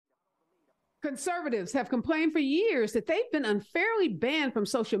Conservatives have complained for years that they've been unfairly banned from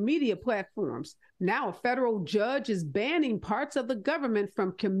social media platforms. Now, a federal judge is banning parts of the government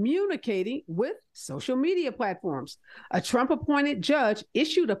from communicating with social media platforms. A Trump-appointed judge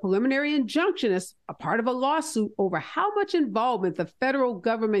issued a preliminary injunction as a part of a lawsuit over how much involvement the federal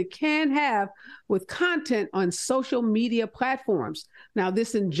government can have with content on social media platforms. Now,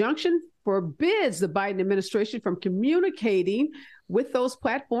 this injunction forbids the Biden administration from communicating with those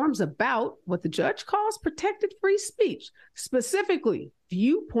platforms about what the judge calls protected free speech, specifically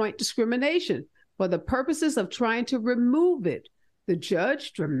viewpoint discrimination, for the purposes of trying to remove it. The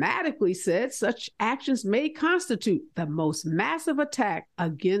judge dramatically said such actions may constitute the most massive attack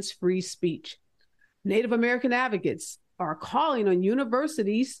against free speech. Native American advocates are calling on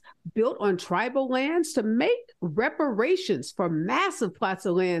universities built on tribal lands to make reparations for massive plots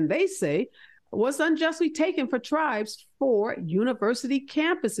of land they say was unjustly taken for tribes for university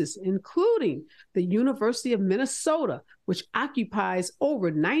campuses, including the University of Minnesota, which occupies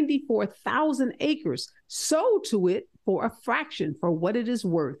over 94,000 acres, sold to it for a fraction for what it is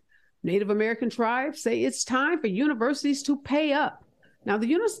worth. Native American tribes say it's time for universities to pay up. Now,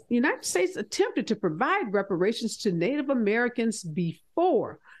 the United States attempted to provide reparations to Native Americans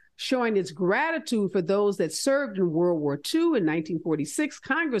before, showing its gratitude for those that served in World War II. In 1946,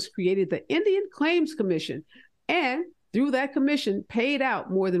 Congress created the Indian Claims Commission, and through that commission, paid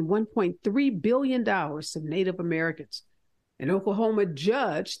out more than $1.3 billion to Native Americans. An Oklahoma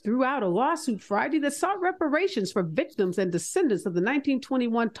judge threw out a lawsuit Friday that sought reparations for victims and descendants of the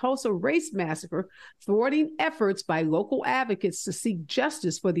 1921 Tulsa race massacre, thwarting efforts by local advocates to seek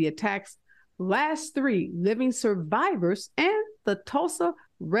justice for the attack's last three living survivors and the Tulsa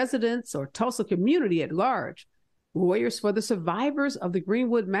residents or Tulsa community at large. Lawyers for the survivors of the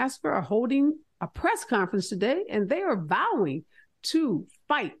Greenwood Massacre are holding a press conference today, and they are vowing to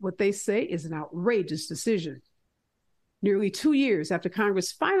fight what they say is an outrageous decision. Nearly 2 years after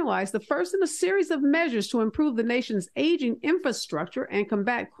Congress finalized the first in a series of measures to improve the nation's aging infrastructure and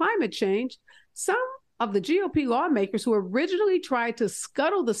combat climate change, some of the GOP lawmakers who originally tried to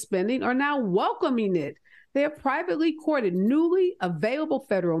scuttle the spending are now welcoming it. They have privately courted newly available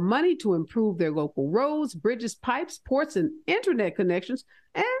federal money to improve their local roads, bridges, pipes, ports, and internet connections,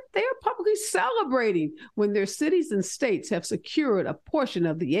 and they are publicly celebrating when their cities and states have secured a portion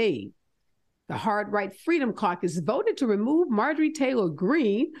of the aid. The Hard Right Freedom Caucus voted to remove Marjorie Taylor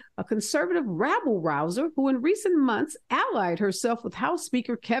Greene, a conservative rabble-rouser who in recent months allied herself with House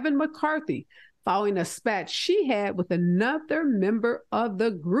Speaker Kevin McCarthy, following a spat she had with another member of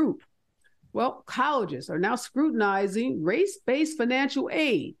the group. Well, colleges are now scrutinizing race-based financial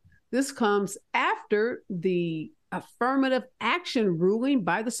aid. This comes after the affirmative action ruling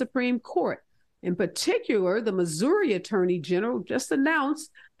by the Supreme Court. In particular, the Missouri Attorney General just announced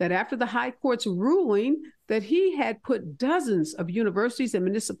that after the High Court's ruling that he had put dozens of universities and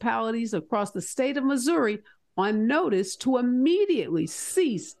municipalities across the state of Missouri on notice to immediately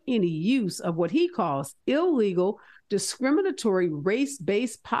cease any use of what he calls illegal, discriminatory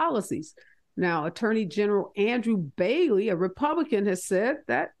race-based policies. Now, Attorney General Andrew Bailey, a Republican, has said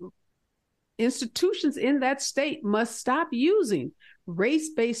that institutions in that state must stop using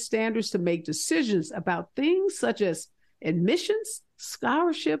race-based standards to make decisions about things such as admissions,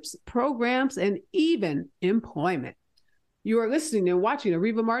 scholarships, programs, and even employment. You are listening and watching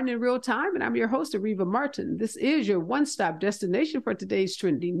Areva Martin in real time, and I'm your host, Areva Martin. This is your one-stop destination for today's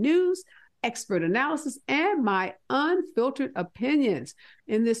trending news, expert analysis, and my unfiltered opinions.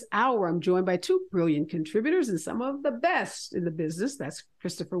 In this hour, I'm joined by two brilliant contributors and some of the best in the business. That's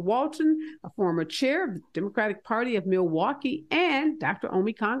Christopher Walton, a former chair of the Democratic Party of Milwaukee, and Dr.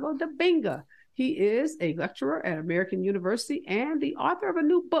 Omekongo Dibinga. He is a lecturer at American University and the author of a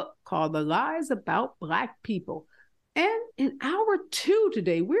new book called The Lies About Black People. And in hour two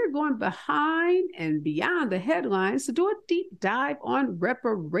today, we're going behind and beyond the headlines to do a deep dive on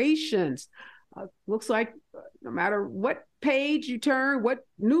reparations. Looks like no matter what page you turn, what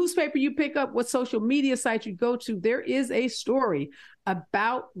newspaper you pick up, what social media site you go to, there is a story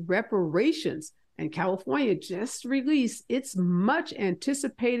about reparations. And California just released its much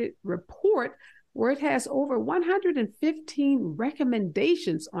anticipated report where it has over 115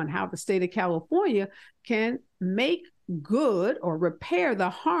 recommendations on how the state of California can make good or repair the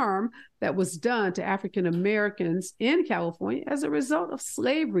harm that was done to African Americans in California as a result of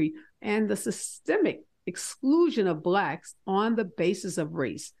slavery and the systemic exclusion of Blacks on the basis of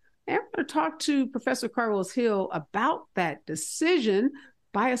race. And I'm going to talk to Professor Karlos Hill about that decision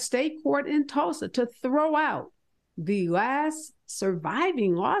by a state court in Tulsa to throw out the last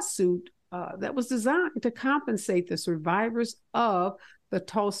surviving lawsuit that was designed to compensate the survivors of the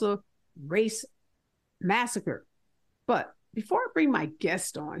Tulsa race massacre. But before I bring my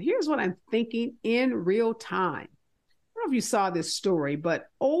guest on, here's what I'm thinking in real time. I don't know if you saw this story, but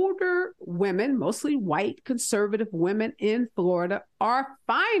older women, mostly white conservative women in Florida, are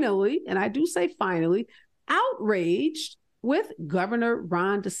finally, and I do say finally, outraged with Governor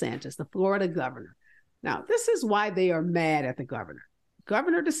Ron DeSantis, the Florida governor. Now, this is why they are mad at the governor.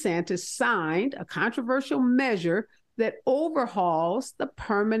 Governor DeSantis signed a controversial measure that overhauls the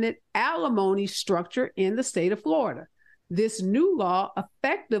permanent alimony structure in the state of Florida. This new law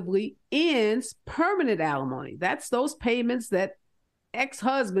effectively ends permanent alimony. That's those payments that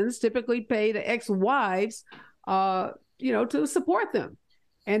ex-husbands typically pay to ex-wives, to support them.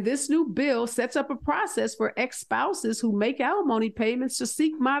 And this new bill sets up a process for ex-spouses who make alimony payments to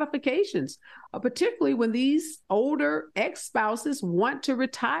seek modifications, particularly when these older ex-spouses want to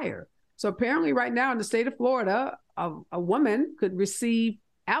retire. So apparently right now in the state of Florida, a woman could receive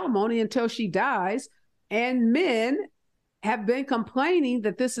alimony until she dies, and men have been complaining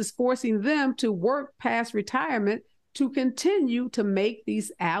that this is forcing them to work past retirement to continue to make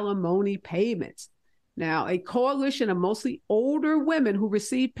these alimony payments. Now, a coalition of mostly older women who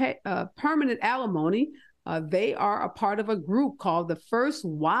receive permanent alimony, they are a part of a group called the First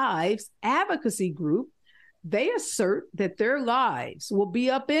Wives Advocacy Group. They assert that their lives will be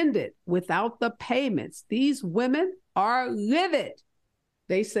upended without the payments. These women are livid.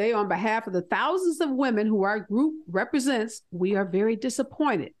 They say on behalf of the thousands of women who our group represents, we are very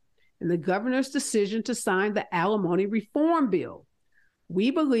disappointed in the governor's decision to sign the alimony reform bill.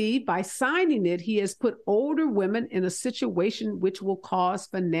 We believe by signing it, he has put older women in a situation which will cause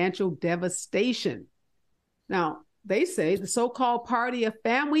financial devastation. Now, they say the so-called party of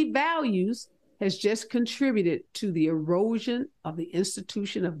family values has just contributed to the erosion of the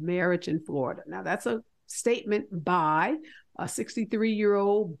institution of marriage in Florida. Now, that's a statement by a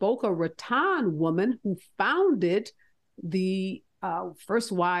 63-year-old Boca Raton woman who founded the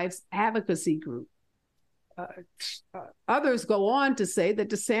First Wives Advocacy Group. Others go on to say that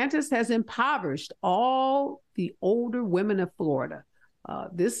DeSantis has impoverished all the older women of Florida.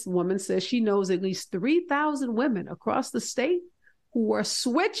 This woman says she knows at least 3,000 women across the state who are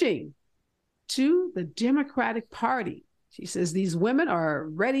switching to the Democratic Party. She says these women are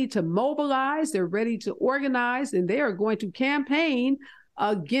ready to mobilize, they're ready to organize, and they are going to campaign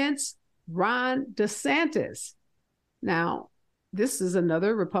against Ron DeSantis. Now, this is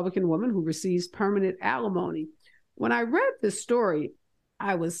another Republican woman who receives permanent alimony. When I read this story,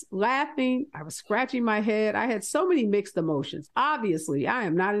 I was laughing, I was scratching my head. I had so many mixed emotions. Obviously, I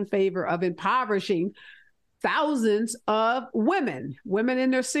am not in favor of impoverishing thousands of women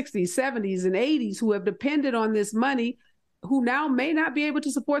in their 60s, 70s, and 80s who have depended on this money, who now may not be able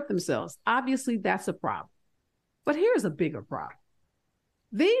to support themselves. Obviously, that's a problem. But here's a bigger problem.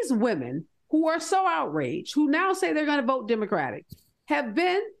 These women who are so outraged, who now say they're going to vote Democratic, have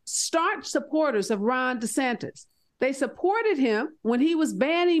been staunch supporters of Ron DeSantis. They supported him when he was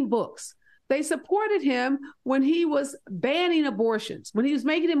banning books. They supported him when he was banning abortions, when he was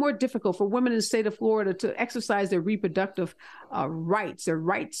making it more difficult for women in the state of Florida to exercise their reproductive rights, their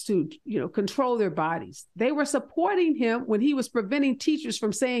rights to, control their bodies. They were supporting him when he was preventing teachers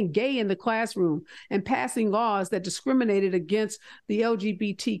from saying gay in the classroom and passing laws that discriminated against the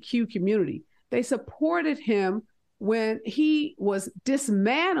LGBTQ community. They supported him when he was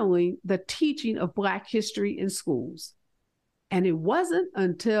dismantling the teaching of Black history in schools. And it wasn't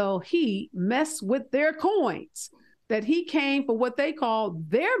until he messed with their coins that he came for what they call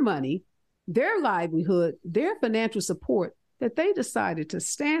their money, their livelihood, their financial support, that they decided to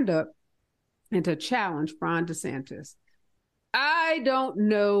stand up and to challenge Ron DeSantis. I don't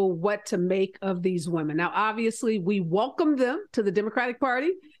know what to make of these women. Now, obviously, we welcome them to the Democratic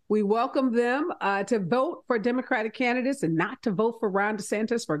Party. We welcome them to vote for Democratic candidates and not to vote for Ron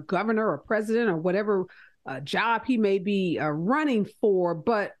DeSantis for governor or president or whatever job he may be running for.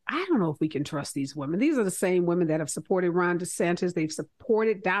 But I don't know if we can trust these women. These are the same women that have supported Ron DeSantis. They've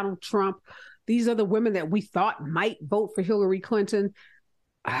supported Donald Trump. These are the women that we thought might vote for Hillary Clinton.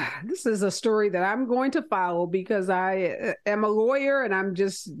 This is a story that I'm going to follow because I am a lawyer and I'm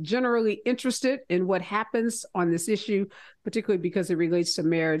just generally interested in what happens on this issue, particularly because it relates to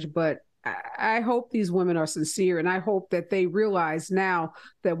marriage. But I hope these women are sincere, and I hope that they realize now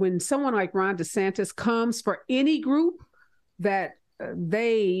that when someone like Ron DeSantis comes for any group, that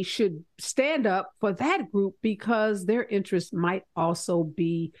they should stand up for that group, because their interests might also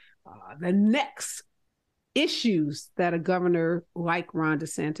be the next issues that a governor like Ron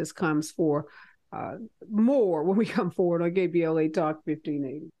DeSantis comes for more when we come forward on KBLA Talk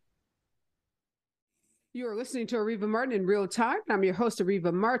 1580. You are listening to Areva Martin in real time. I'm your host,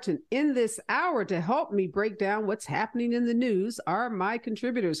 Areva Martin. In this hour, to help me break down what's happening in the news are my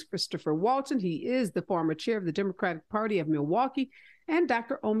contributors, Christopher Walton. He is the former chair of the Democratic Party of Milwaukee, and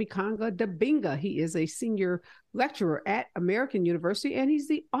Dr. Omekongo Dibinga. He is a senior lecturer at American University, and he's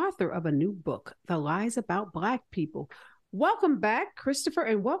the author of a new book, The Lies About Black People. Welcome back, Christopher,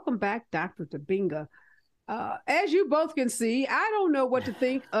 and welcome back, Dr. Dibinga. As you both can see, I don't know what to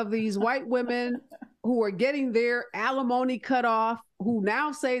think of these white women who are getting their alimony cut off, who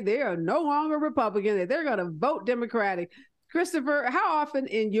now say they are no longer Republican, that they're going to vote Democratic. Christopher, how often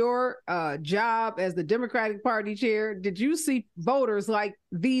in your job as the Democratic Party chair did you see voters like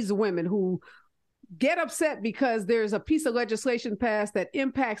these women who get upset because there's a piece of legislation passed that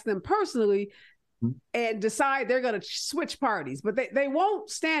impacts them personally and decide they're going to switch parties, but they won't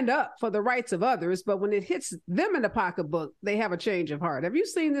stand up for the rights of others. But when it hits them in the pocketbook, they have a change of heart. Have you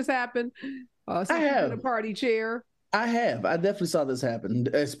seen this happen? Since I have been a party chair. I have. I definitely saw this happen,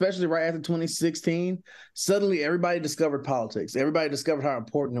 especially right after 2016. Suddenly, everybody discovered politics. Everybody discovered how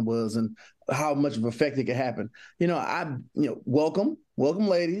important it was and how much of an effect it could happen. Welcome,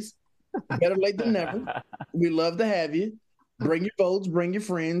 ladies. Better late than never. We love to have you. Bring your votes, bring your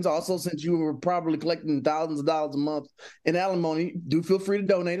friends. Also, since you were probably collecting thousands of dollars a month in alimony, do feel free to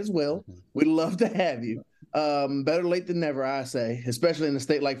donate as well. We'd love to have you. Better late than never, I say, especially in a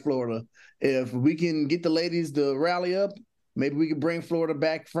state like Florida. If we can get the ladies to rally up, maybe we can bring Florida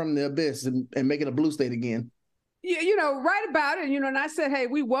back from the abyss and make it a blue state again. Right about it. And I said, hey,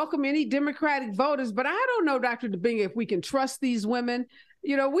 we welcome any Democratic voters, but I don't know, Dr. Dibinga, if we can trust these women.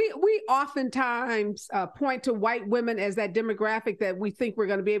 We oftentimes point to white women as that demographic that we think we're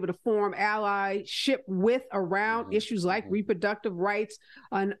going to be able to form allyship with around issues like reproductive rights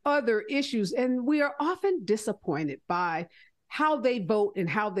and other issues. And we are often disappointed by how they vote and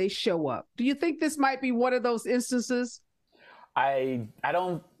how they show up. Do you think this might be one of those instances? I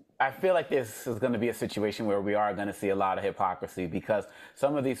feel like this is going to be a situation where we are going to see a lot of hypocrisy because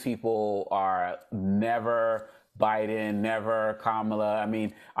some of these people are never Biden, never Kamala. I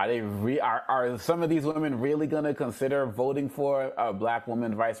mean, are some of these women really going to consider voting for a black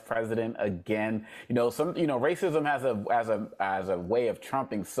woman vice president again? Racism has a way of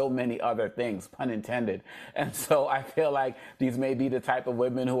trumping so many other things, pun intended. And so I feel like these may be the type of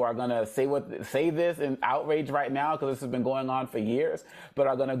women who are going to say this in outrage right now because this has been going on for years, but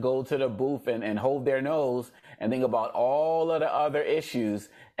are going to go to the booth and hold their nose and think about all of the other issues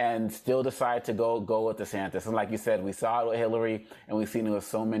and still decide to go with DeSantis. And like you said, we saw it with Hillary and we've seen it with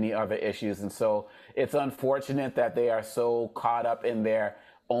so many other issues. And so it's unfortunate that they are so caught up in their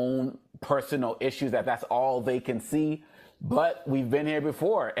own personal issues that that's all they can see. But we've been here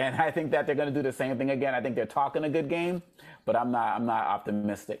before. And I think that they're going to do the same thing again. I think they're talking a good game, but I'm not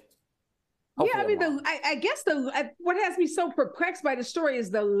optimistic. Hopefully I guess what has me so perplexed by the story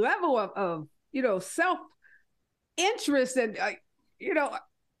is the level of self-interest and,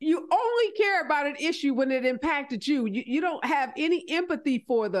 you only care about an issue when it impacted you. You don't have any empathy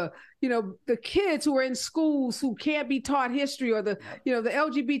for the kids who are in schools who can't be taught history or the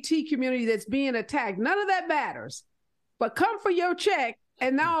LGBT community that's being attacked. None of that matters. But come for your check.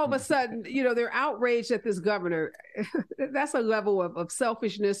 And now all of a sudden, they're outraged at this governor. That's a level of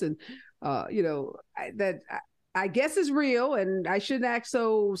selfishness and, that I guess is real, and I shouldn't act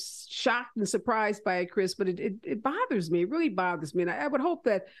so shocked and surprised by it, Chris, but it bothers me. It really bothers me. And I would hope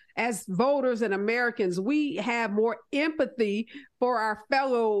that as voters and Americans, we have more empathy for our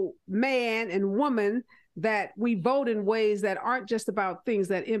fellow man and woman, that we vote in ways that aren't just about things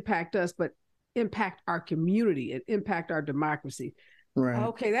that impact us, but impact our community and impact our democracy. Right.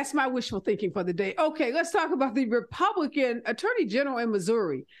 Okay, that's my wishful thinking for the day. Okay, let's talk about the Republican Attorney General in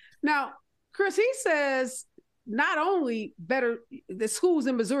Missouri. Now, Chris, he says not only the schools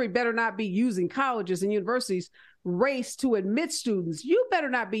in Missouri better not be using colleges and universities race to admit students, you better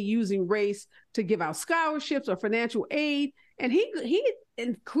not be using race to give out scholarships or financial aid. And he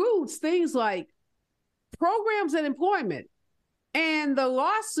includes things like programs and employment. And the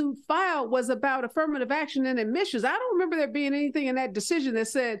lawsuit filed was about affirmative action and admissions. I don't remember there being anything in that decision that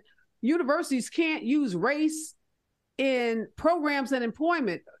said universities can't use race in programs and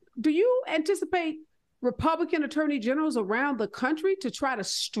employment. Do you anticipate Republican attorney generals around the country to try to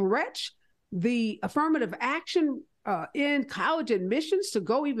stretch the affirmative action in college admissions to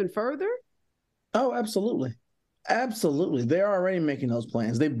go even further? Oh, absolutely. Absolutely. They're already making those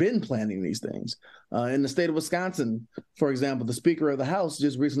plans. They've been planning these things. In the state of Wisconsin, for example, the Speaker of the House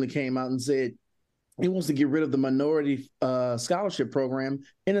just recently came out and said he wants to get rid of the minority scholarship program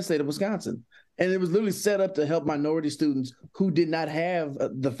in the state of Wisconsin. And it was literally set up to help minority students who did not have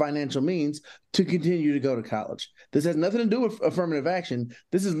the financial means to continue to go to college. This has nothing to do with affirmative action.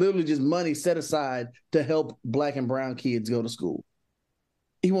 This is literally just money set aside to help Black and brown kids go to school.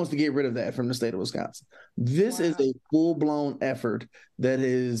 He wants to get rid of that from the state of Wisconsin. This is a full-blown effort that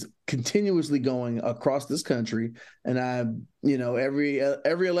is continuously going across this country. And every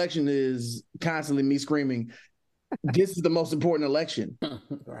election is constantly me screaming, this is the most important election.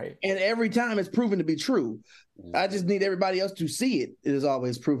 Right. And every time it's proven to be true. I just need everybody else to see it. It is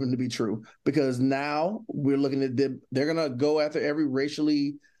always proven to be true, because now we're looking at they're going to go after every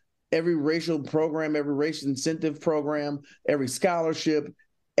racial program, every racial incentive program, every scholarship,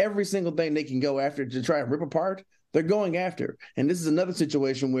 every single thing they can go after to try and rip apart, they're going after. And this is another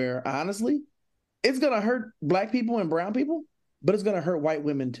situation where, honestly, it's going to hurt Black people and brown people, but it's going to hurt white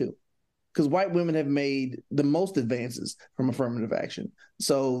women too, because white women have made the most advances from affirmative action.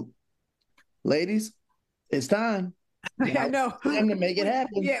 So, ladies, it's time. I know. Time to make it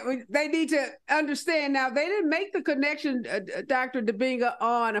happen. Yeah, they need to understand now. They didn't make the connection, Dr. Dibinga,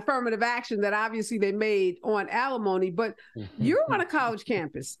 on affirmative action that obviously they made on alimony, but you're on a college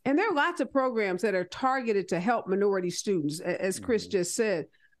campus, and there are lots of programs that are targeted to help minority students, as Chris just said.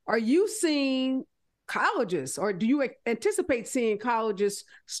 Are you seeing colleges, or do you anticipate seeing colleges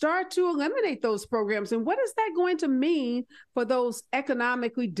start to eliminate those programs? And what is that going to mean for those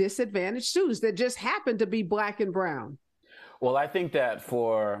economically disadvantaged students that just happen to be Black and brown? Well, I think that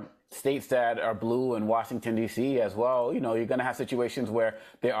for states that are blue in Washington, D.C. as well, you're going to have situations where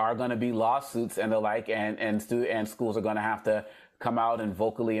there are going to be lawsuits and the like, and schools are going to have to come out and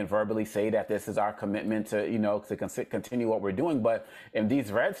vocally and verbally say that this is our commitment to, to continue what we're doing. But in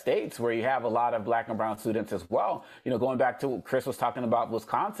these red states where you have a lot of Black and brown students as well, going back to what Chris was talking about,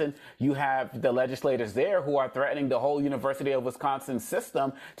 Wisconsin, you have the legislators there who are threatening the whole University of Wisconsin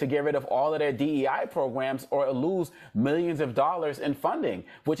system to get rid of all of their DEI programs or lose millions of dollars in funding,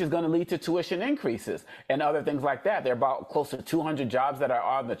 which is going to lead to tuition increases and other things like that. There are about close to 200 jobs that are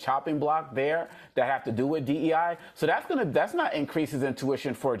on the chopping block there that have to do with DEI. So that's not increases in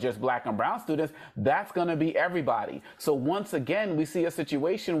tuition for just Black and brown students. That's going to be everybody. So once again, we see a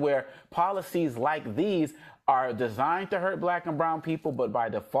situation where policies like these are designed to hurt Black and brown people, but by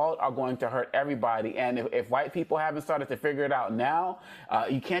default are going to hurt everybody. And if white people haven't started to figure it out now,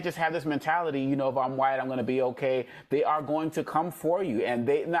 you can't just have this mentality, if I'm white, I'm going to be okay. They are going to come for you. And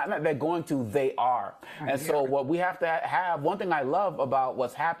they are. And so what we have to have, one thing I love about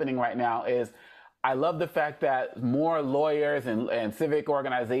what's happening right now is I love the fact that more lawyers and civic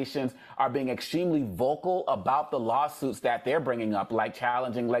organizations are being extremely vocal about the lawsuits that they're bringing up, like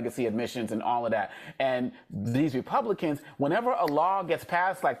challenging legacy admissions and all of that. And these Republicans, whenever a law gets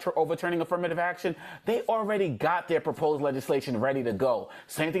passed, like overturning affirmative action, they already got their proposed legislation ready to go.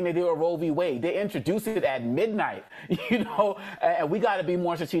 Same thing they did with Roe v. Wade. They introduced it at midnight, and we got to be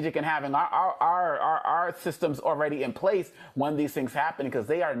more strategic in having our systems already in place when these things happen, because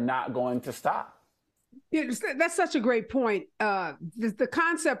they are not going to stop. Yeah, that's such a great point. The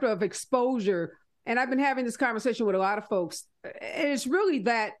concept of exposure, and I've been having this conversation with a lot of folks, and it's really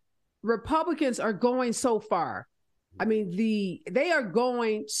that Republicans are going so far. I mean, they are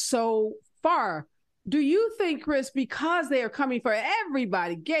going so far. Do you think, Chris, because they are coming for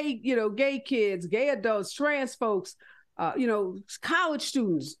everybody, gay kids, gay adults, trans folks, college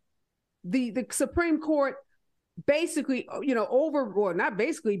students, the Supreme Court basically,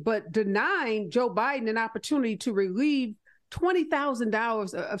 but denying Joe Biden an opportunity to relieve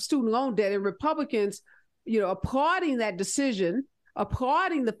 $20,000 of student loan debt, and Republicans, applauding that decision,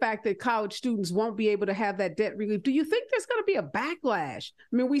 applauding the fact that college students won't be able to have that debt relief. Do you think there's going to be a backlash?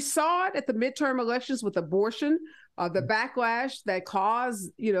 I mean, we saw it at the midterm elections with abortion, the backlash that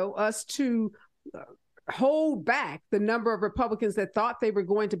caused, us to hold back the number of Republicans that thought they were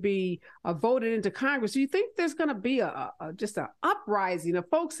going to be voted into Congress. Do you think there's going to be just an uprising of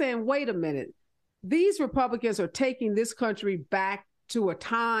folks saying, wait a minute, these Republicans are taking this country back to a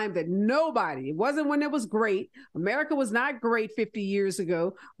time that it wasn't when it was great. America was not great 50 years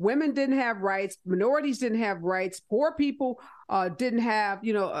ago. Women didn't have rights. Minorities didn't have rights. Poor people didn't have,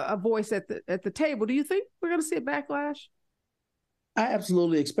 a voice at the table. Do you think we're going to see a backlash? I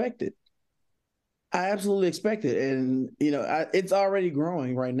absolutely expect it. And, it's already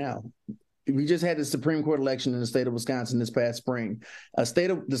growing right now. We just had the Supreme Court election in the state of Wisconsin this past spring. The state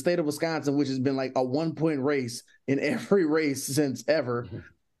of Wisconsin, which has been like a 1-point race in every race since ever.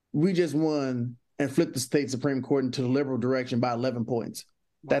 We just won and flipped the state Supreme Court into the liberal direction by 11 points.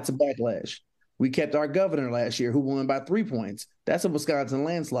 Wow. That's a backlash. We kept our governor last year, who won by 3 points. That's a Wisconsin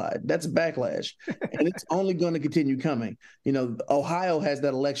landslide. That's a backlash, and it's only going to continue coming. Ohio has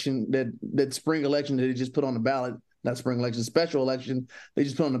that election, that spring election that they just put on the ballot. Not spring election, special election. They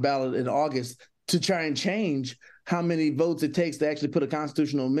just put on the ballot in August to try and change how many votes it takes to actually put a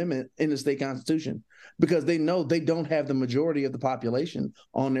constitutional amendment in the state constitution, because they know they don't have the majority of the population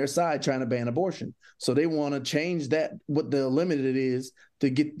on their side trying to ban abortion. So they want to change that, what the limit it is, to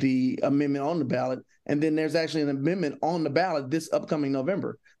get the amendment on the ballot. And then there's actually an amendment on the ballot this upcoming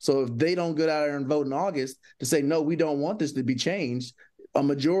November. So if they don't get out there and vote in August to say, no, we don't want this to be changed, a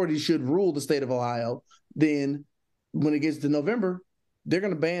majority should rule the state of Ohio, then when it gets to November, they're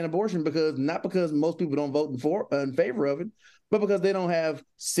going to ban abortion, not because most people don't vote in favor of it, but because they don't have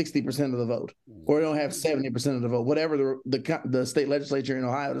 60% of the vote, or they don't have 70% of the vote. Whatever the state legislature in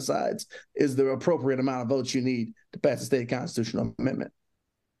Ohio decides is the appropriate amount of votes you need to pass a state constitutional amendment.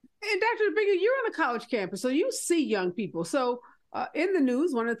 And Dr. Dibinga, you're on a college campus, so you see young people. So in the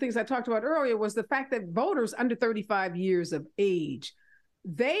news, one of the things I talked about earlier was the fact that voters under 35 years of age,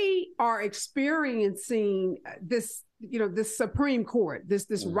 they are experiencing this Supreme Court,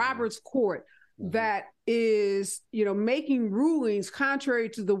 this Roberts Court that is, making rulings contrary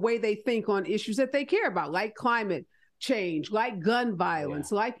to the way they think on issues that they care about, like climate change, like gun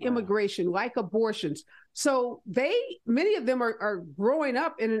violence, like immigration, like abortions. So many of them are growing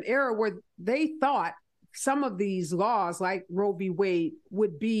up in an era where they thought some of these laws, like Roe v. Wade,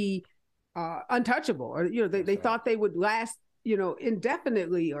 would be untouchable, or they thought they would last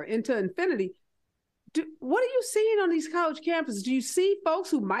indefinitely or into infinity. What are you seeing on these college campuses? Do you see folks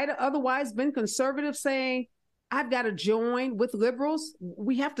who might have otherwise been conservative saying, I've got to join with liberals?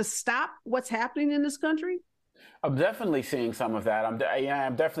 We have to stop what's happening in this country? I'm definitely seeing some of that. I'm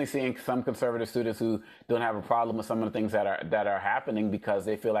definitely seeing some conservative students who don't have a problem with some of the things that are happening, because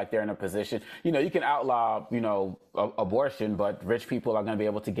they feel like they're in a position. You can outlaw, abortion, but rich people are going to be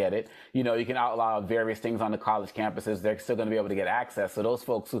able to get it. You can outlaw various things on the college campuses. They're still going to be able to get access. So those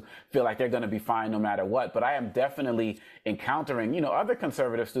folks who feel like they're going to be fine no matter what. But I am definitely encountering, other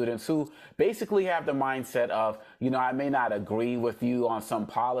conservative students who basically have the mindset of, I may not agree with you on some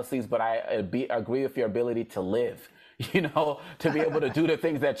policies, but I agree with your ability to live. To be able to do the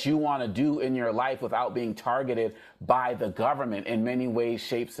things that you want to do in your life without being targeted by the government in many ways,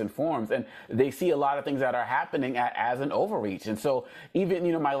 shapes, and forms. And they see a lot of things that are happening as an overreach. And so even,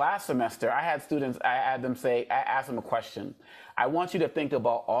 my last semester, I had students, I asked them a question. I want you to think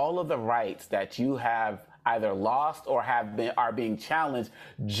about all of the rights that you have either lost or are being challenged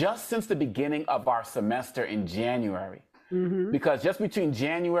just since the beginning of our semester in January. Mm-hmm. Because just between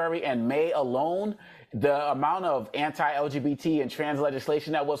January and May alone, the amount of anti-LGBT and trans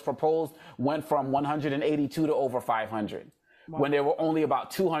legislation that was proposed went from 182 to over 500, when there were only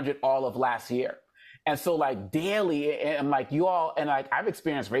about 200 all of last year. And so daily, and I've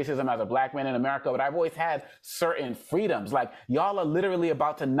experienced racism as a black man in America, but I've always had certain freedoms. Y'all are literally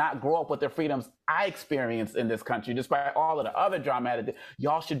about to not grow up with the freedoms I experienced in this country, despite all of the other drama.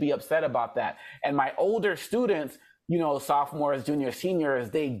 Y'all should be upset about that. And my older students, sophomores, juniors, seniors,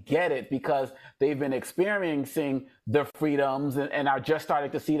 they get it because they've been experiencing the freedoms and are just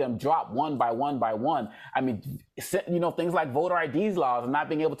starting to see them drop one by one by one. I mean, things like voter IDs laws and not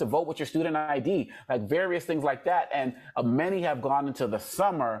being able to vote with your student ID, various things like that. And many have gone into the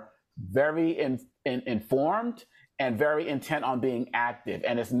summer very informed and very intent on being active.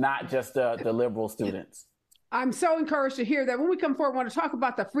 And it's not just the liberal students. I'm so encouraged to hear that. When we come forward, I want to talk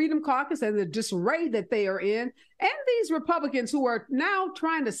about the Freedom Caucus and the disarray that they are in, and these Republicans who are now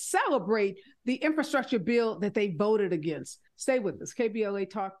trying to celebrate the infrastructure bill that they voted against. Stay with us. KBLA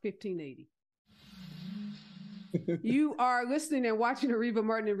Talk 1580. You are listening and watching Areva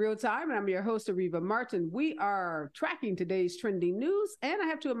Martin in real time, and I'm your host, Areva Martin. We are tracking today's trending news, and I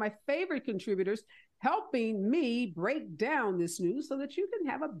have two of my favorite contributors helping me break down this news so that you can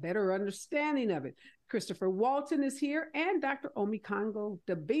have a better understanding of it. Christopher Walton is here, and Dr. Omekongo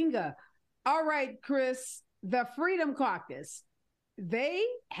Dibinga. All right, Chris, the Freedom Caucus, they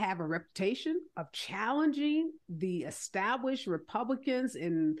have a reputation of challenging the established Republicans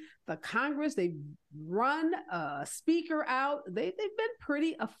in the Congress. They've run a speaker out. They've been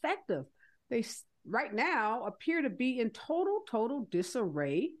pretty effective. They right now appear to be in total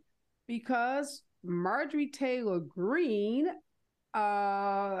disarray because Marjorie Taylor Greene,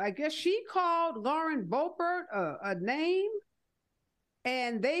 I guess she called Lauren Boebert a name,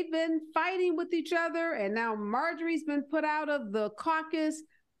 and they've been fighting with each other, and now Marjorie's been put out of the caucus,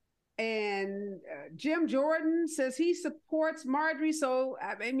 and Jim Jordan says he supports Marjorie. So,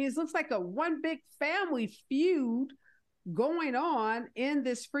 I mean, it looks like a one big family feud going on in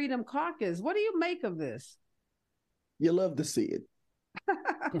this Freedom Caucus. What do you make of this? You love to see it.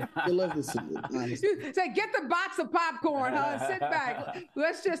 You love to see it, honestly. Say, get the box of popcorn, huh? Sit back.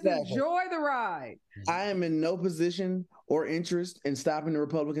 Let's just enjoy the ride. I am in no position or interest in stopping the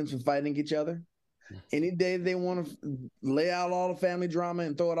Republicans from fighting each other. Any day they want to lay out all the family drama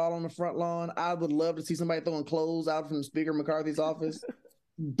and throw it all on the front lawn, I would love to see somebody throwing clothes out from Speaker McCarthy's office.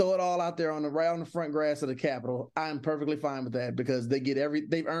 Throw it all out there right on the front grass of the Capitol. I'm perfectly fine with that because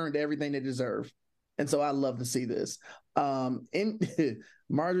they've earned everything they deserve. And so I love to see this. And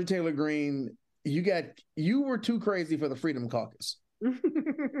Marjorie Taylor Greene, you were too crazy for the Freedom Caucus.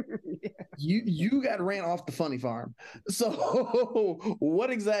 Yeah. You got ran off the funny farm. So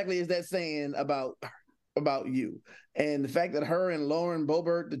what exactly is that saying about you? And the fact that her and Lauren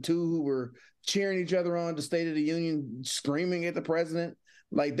Boebert, the two who were cheering each other on to State of the Union, screaming at the president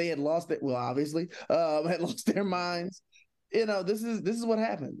like they had lost it. Well, obviously, had lost their minds. This is what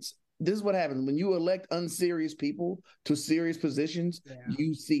happens. This is what happens when you elect unserious people to serious positions. Yeah.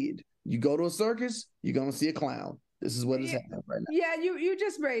 You see it. You go to a circus, you're going to see a clown. This is what is happening right now. Yeah, you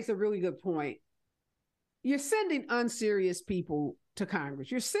just raised a really good point. You're sending unserious people to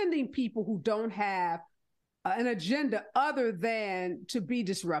Congress. You're sending people who don't have an agenda other than to be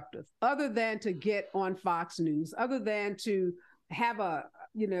disruptive, other than to get on Fox News, other than to have a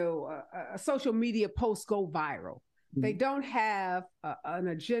social media post go viral. They don't have an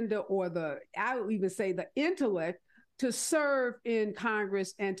agenda or I would even say the intellect to serve in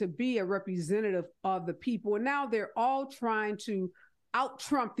Congress and to be a representative of the people. And now they're all trying to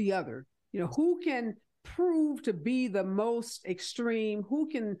out-Trump the other. Who can prove to be the most extreme, who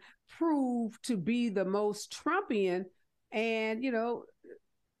can prove to be the most Trumpian, and,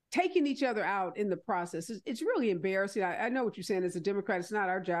 taking each other out in the process. It's really embarrassing. I know what you're saying. As a Democrat, it's not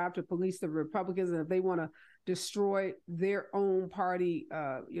our job to police the Republicans, and if they want to destroy their own party,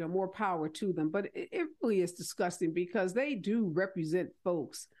 more power to them. But it really is disgusting because they do represent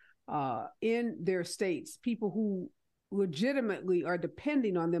folks in their states, people who legitimately are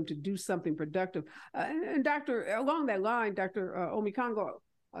depending on them to do something productive. And along that line, Dr. Omekongo,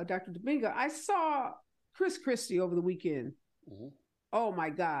 Dr. Dibinga, I saw Chris Christie over the weekend. Mm-hmm. Oh my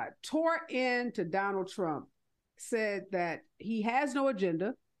God, tore into Donald Trump, said that he has no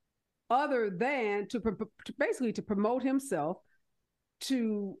agenda other than to basically to promote himself,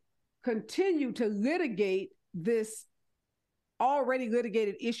 to continue to litigate this already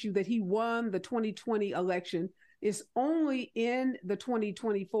litigated issue that he won the 2020 election, is only in the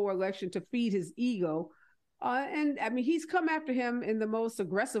 2024 election to feed his ego. And I mean, he's come after him in the most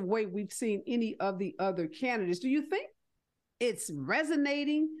aggressive way we've seen any of the other candidates. Do you think it's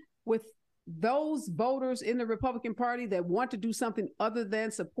resonating with those voters in the Republican Party that want to do something other than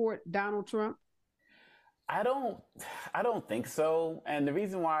support Donald Trump? I don't think so. And the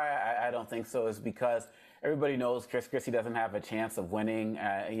reason why I don't think so is because everybody knows Chris Christie doesn't have a chance of winning.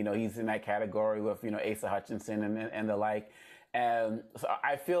 He's in that category with, Asa Hutchinson and the like. And so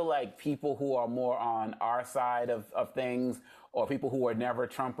I feel like people who are more on our side of things, or people who are never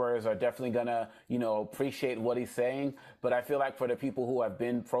Trumpers, are definitely going to, appreciate what he's saying. But I feel like for the people who have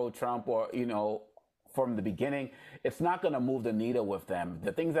been pro-Trump or, from the beginning, it's not going to move the needle with them.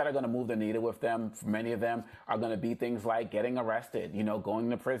 The things that are going to move the needle with them, for many of them, are going to be things like getting arrested, going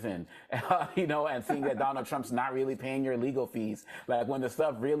to prison, and seeing that Donald Trump's not really paying your legal fees. Like when the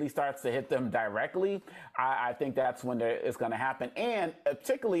stuff really starts to hit them directly, I think that's when it's going to happen. And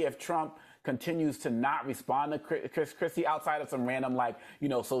particularly if Trump continues to not respond to Chris Christie outside of some random,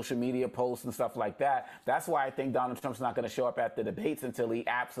 social media posts and stuff like that. That's why I think Donald Trump's not going to show up at the debates until he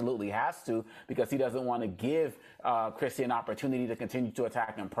absolutely has to, because he doesn't want to give Christie an opportunity to continue to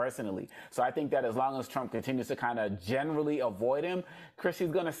attack him personally. So I think that as long as Trump continues to kind of generally avoid him, Christie's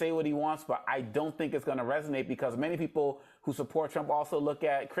going to say what he wants, but I don't think it's going to resonate because many people who support Trump also look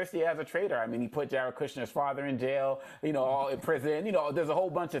at Christie as a traitor. I mean, he put Jared Kushner's father in jail, all in prison, there's a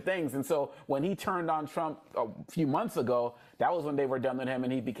whole bunch of things. And so when he turned on Trump a few months ago, that was when they were done with him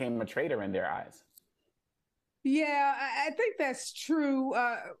and he became a traitor in their eyes. Yeah, I think that's true.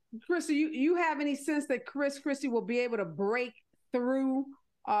 Christie, you have any sense that Chris Christie will be able to break through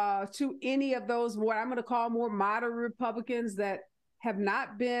to any of those, what I'm going to call more moderate Republicans that have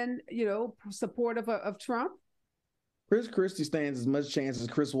not been, supportive of Trump? Chris Christie stands as much chance as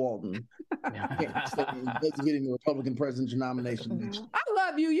Chris Walton getting the Republican presidential nomination. I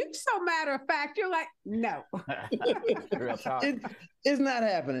love you. You're so matter of fact. You're like, no. It's not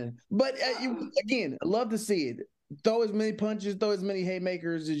happening. But again, I love to see it. Throw as many punches, throw as many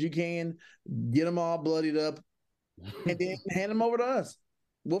haymakers as you can, get them all bloodied up, and then hand them over to us.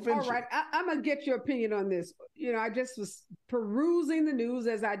 We'll finish. All right, I'm gonna get your opinion on this. I just was perusing the news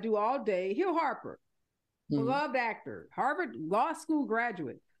as I do all day. Hill Harper, beloved actor, Harvard Law School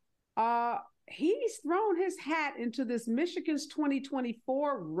graduate. He's thrown his hat into this Michigan's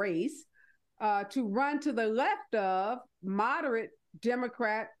 2024 race to run to the left of moderate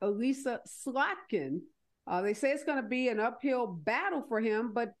Democrat Elisa Slotkin. They say it's going to be an uphill battle for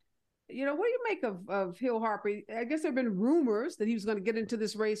him, but what do you make of Hill Harper? I guess there have been rumors that he was going to get into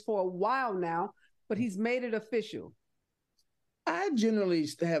this race for a while now, but he's made it official. I generally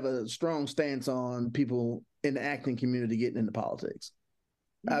have a strong stance on people in the acting community getting into politics.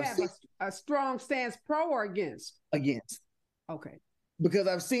 You have a strong stance, pro or against? Against. Okay. Because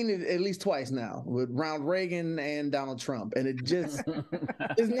I've seen it at least twice now with Ronald Reagan and Donald Trump, and it just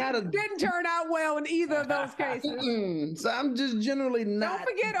is not didn't turn out well in either of those cases. So I'm just generally not. Don't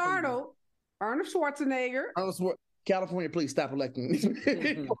forget Arnold Schwarzenegger. California, please stop electing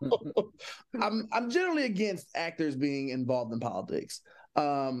me. I'm generally against actors being involved in politics.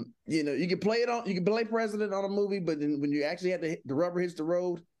 You can play president on a movie, but then when you actually have the rubber hits the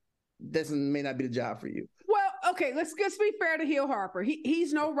road, that may not be the job for you. Well, okay, let's be fair to Hill Harper.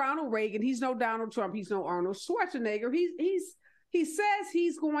 He's no Ronald Reagan, he's no Donald Trump, he's no Arnold Schwarzenegger. He says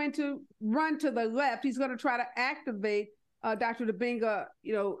he's going to run to the left. He's going to try to activate Dr. Dibinga,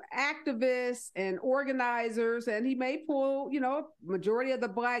 activists and organizers, and he may pull, majority of the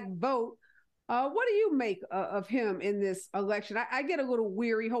Black vote. What do you make of him in this election? I get a little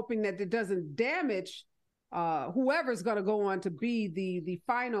weary hoping that it doesn't damage whoever's going to go on to be the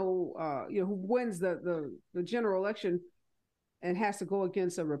final, who wins the general election and has to go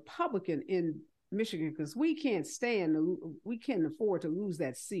against a Republican in Michigan, because we can't afford to lose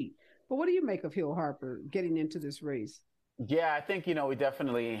that seat. But what do you make of Hill Harper getting into this race? Yeah, I think, I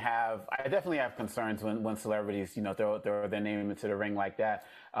definitely have concerns when celebrities, throw their name into the ring like that.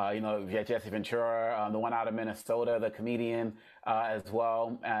 You have Jesse Ventura, the one out of Minnesota, the comedian, as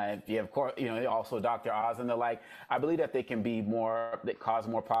well. You have, of course, also Dr. Oz and the like. I believe that they cause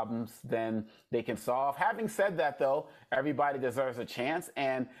more problems than they can solve. Having said that, though, everybody deserves a chance.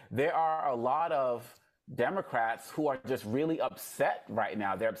 And there are a lot of Democrats who are just really upset right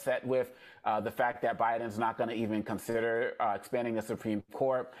now. They're upset with the fact that Biden's not going to even consider expanding the Supreme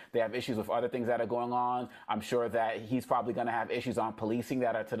Court. They have issues with other things that are going on. I'm sure that he's probably going to have issues on policing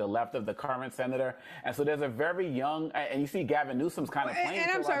that are to the left of the current senator. And so there's a very young, and you see Gavin Newsom's kind of playing.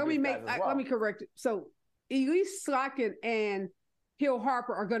 And I'm sorry, let me correct it. So Elise Slotkin and Hill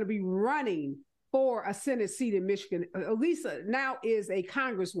Harper are going to be running for a Senate seat in Michigan. Elisa now is a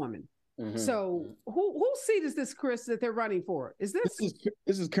congresswoman. Mm-hmm. So whose seat is this, Chris, that they're running for? This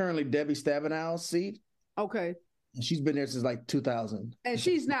is currently Debbie Stabenow's seat. Okay. And she's been there since like 2000. And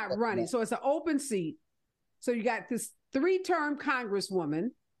she's not running. So it's an open seat. So you got this 3-term congresswoman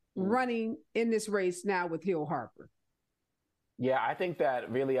running in this race now with Hill Harper. Yeah, I think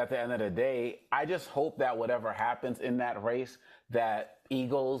that really at the end of the day, I just hope that whatever happens in that race, that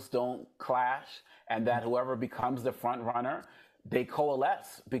egos don't clash and that whoever becomes the front runner, they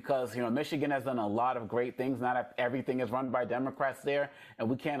coalesce, because, Michigan has done a lot of great things. Not everything is run by Democrats there, and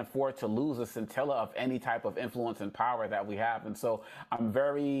we can't afford to lose a scintilla of any type of influence and power that we have. And so I'm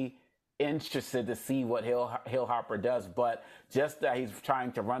very interested to see what Hill Harper does, but just that he's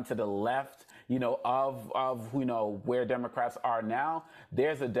trying to run to the left, of where Democrats are now,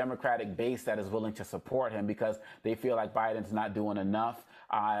 there's a Democratic base that is willing to support him because they feel like Biden's not doing enough.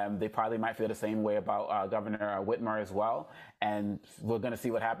 They probably might feel the same way about Governor Whitmer as well. And we're going to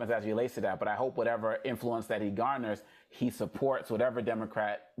see what happens as it relates to that. But I hope whatever influence that he garners, he supports whatever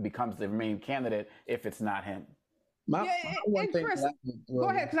Democrat becomes the main candidate if it's not him. And Chris, go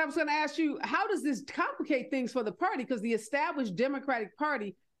ahead, because I was going to ask you, how does this complicate things for the party? Because the established Democratic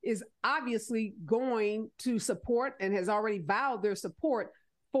Party is obviously going to support and has already vowed their support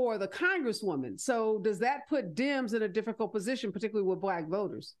for the congresswoman. So does that put Dems in a difficult position, particularly with Black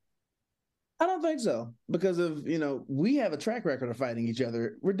voters? I don't think so, because we have a track record of fighting each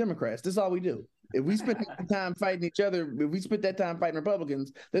other. We're Democrats. That's all we do. If we spend time fighting each other, if we spent that time fighting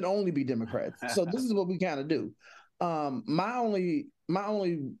Republicans, they'd only be Democrats. So this is what we kind of do. My only,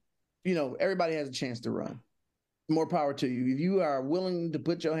 everybody has a chance to run. More power to you. If you are willing to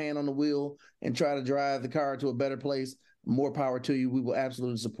put your hand on the wheel and try to drive the car to a better place, more power to you. We will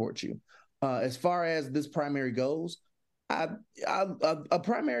absolutely support you. As far as this primary goes, a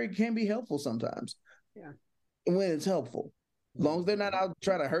primary can be helpful sometimes. Yeah, when it's helpful, as long as they're not out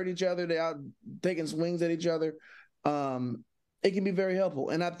trying to hurt each other, they're out taking swings at each other. It can be very helpful,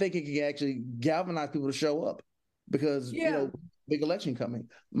 and I think it can actually galvanize people to show up because big election coming.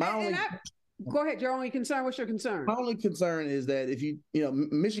 Go ahead. Your only concern? What's your concern? My only concern is that if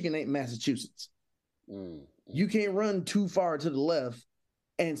Michigan ain't Massachusetts. You can't run too far to the left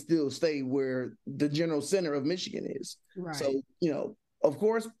and still stay where the general center of Michigan is. Right. So, of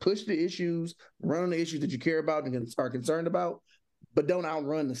course, push the issues, run on the issues that you care about and are concerned about, but don't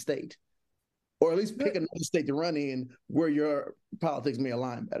outrun the state. Or at least pick another state to run in where your politics may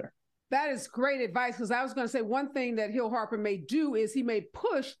align better. That is great advice, because I was going to say one thing that Hill Harper may do is he may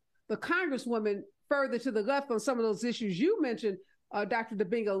push the Congresswoman further to the left on some of those issues you mentioned, Dr.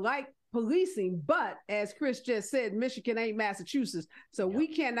 Dibinga, like policing. But as Chris just said, Michigan ain't Massachusetts. So we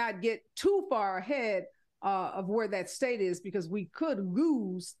cannot get too far ahead of where that state is, because we could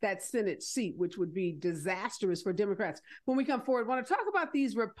lose that Senate seat, which would be disastrous for Democrats. When we come forward, I want to talk about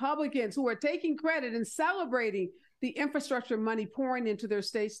these Republicans who are taking credit and celebrating the infrastructure money pouring into their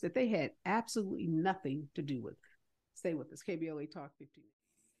states that they had absolutely nothing to do with. Stay with us. KBLA Talk 15.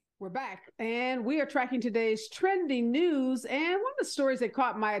 We're back, and we are tracking today's trending news. And one of the stories that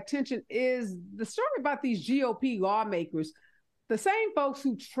caught my attention is the story about these GOP lawmakers, the same folks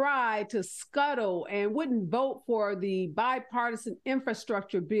who tried to scuttle and wouldn't vote for the bipartisan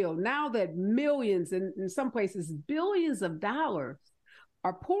infrastructure bill. Now that millions, and in some places billions of dollars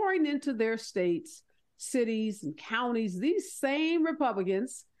are pouring into their states, cities, and counties, these same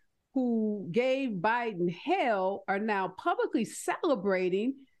Republicans who gave Biden hell are now publicly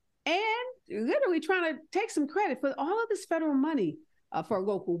celebrating and literally trying to take some credit for all of this federal money for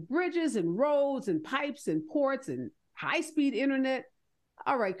local bridges and roads and pipes and ports and high-speed internet.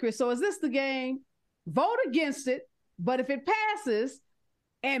 All right, Chris, so is this the game? Vote against it, but if it passes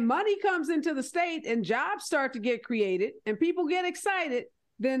and money comes into the state and jobs start to get created and people get excited,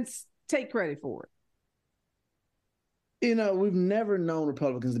 then take credit for it. We've never known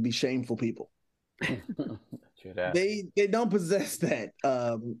Republicans to be shameful people. They don't possess that.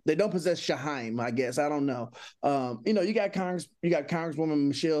 They don't possess Shaheim, I guess. I don't know. You got Congresswoman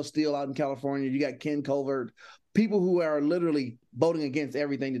Michelle Steele out in California. You got Ken Covert, people who are literally voting against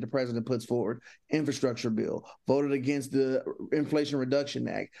everything that the president puts forward. Infrastructure bill, voted against the Inflation Reduction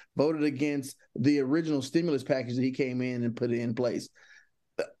Act, voted against the original stimulus package that he came in and put it in place.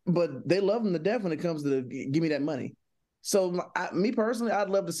 But they love him to death when it comes to give me that money. So me personally,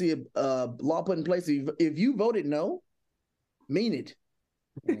 I'd love to see a law put in place. If you voted no, mean it.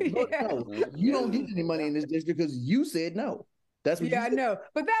 No. You don't get any money in this district because you said no. That's what I know.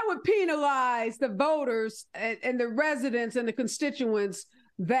 But that would penalize the voters and the residents and the constituents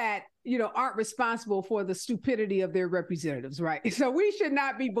that, aren't responsible for the stupidity of their representatives, right? So we should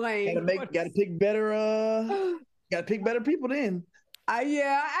not be blamed. Got to pick better people then.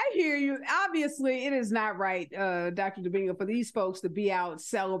 I hear you. Obviously, it is not right, Dr. Dibinga, for these folks to be out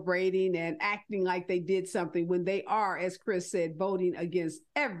celebrating and acting like they did something when they are, as Chris said, voting against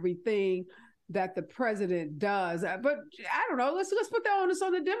everything that the president does. But I don't know. Let's put that onus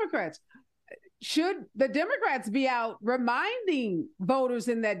on the Democrats. Should the Democrats be out reminding voters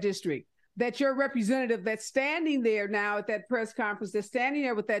in that district that your representative that's standing there now at that press conference, that's standing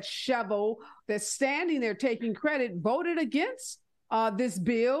there with that shovel, that's standing there taking credit, voted against this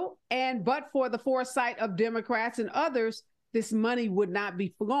bill, but for the foresight of Democrats and others, this money would not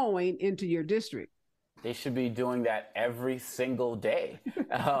be flowing into your district? They should be doing that every single day.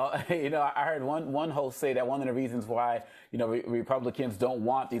 I heard one host say that one of the reasons why, Republicans don't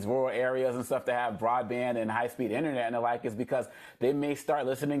want these rural areas and stuff to have broadband and high-speed internet and the like is because they may start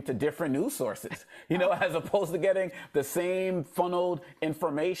listening to different news sources, as opposed to getting the same funneled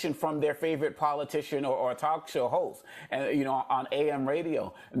information from their favorite politician or talk show host and, on AM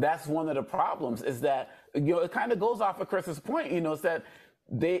radio. And that's one of the problems is that, it kind of goes off of Chris's point, is that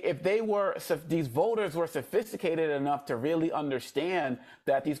if these voters were sophisticated enough to really understand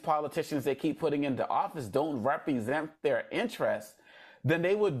that these politicians they keep putting into office don't represent their interests, then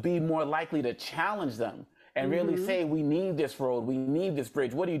they would be more likely to challenge them and really say, we need this road, we need this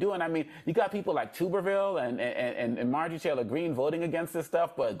bridge. What are you doing? I mean, you got people like Tuberville and Marjorie Taylor Greene voting against this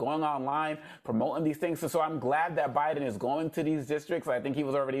stuff, but going online, promoting these things. So I'm glad that Biden is going to these districts. I think he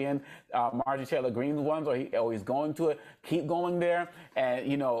was already in Marjorie Taylor Greene's ones, or he's going to it. Keep going there. And,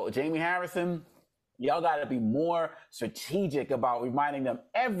 Jamie Harrison, y'all got to be more strategic about reminding them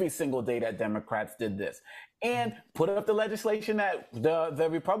every single day that Democrats did this. And put up the legislation that the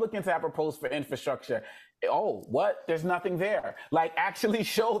Republicans have proposed for infrastructure. Oh, what? There's nothing there. Like, actually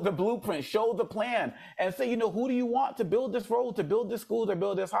show the blueprint, show the plan, and say, who do you want to build this road, to build this school, to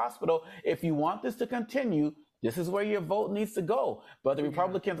build this hospital? If you want this to continue, this is where your vote needs to go. But the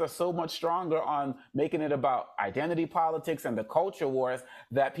Republicans are so much stronger on making it about identity politics and the culture wars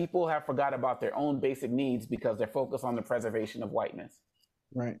that people have forgot about their own basic needs because they're focused on the preservation of whiteness.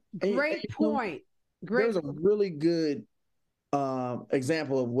 Right. Great point. There was a really good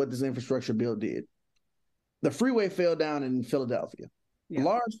example of what this infrastructure bill did. The freeway fell down in Philadelphia. Yeah.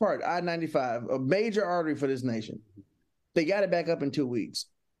 Large part, I-95, a major artery for this nation. They got it back up in 2 weeks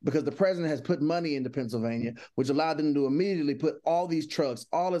because the president has put money into Pennsylvania, which allowed them to immediately put all these trucks,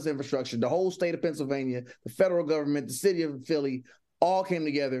 all this infrastructure, the whole state of Pennsylvania, the federal government, the city of Philly, all came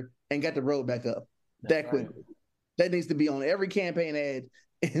together and got the road back up that quickly. Right. That needs to be on every campaign ad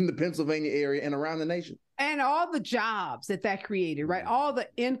in the Pennsylvania area and around the nation. And all the jobs that created, right? All the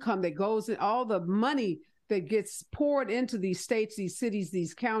income that goes in, all the money that gets poured into these states, these cities,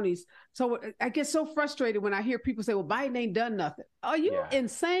 these counties. So I get so frustrated when I hear people say, well, Biden ain't done nothing. Are you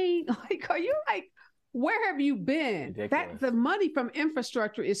insane? Are you where have you been? Ridiculous. That the money from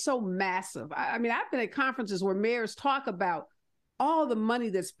infrastructure is so massive. I mean, I've been at conferences where mayors talk about all the money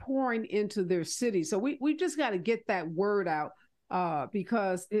that's pouring into their city. So we just got to get that word out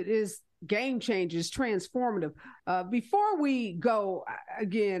because it is game changers, transformative. Before we go,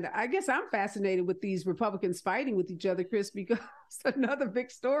 again, I guess I'm fascinated with these Republicans fighting with each other, Chris, because another big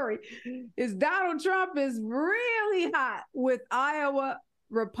story is Donald Trump is really hot with Iowa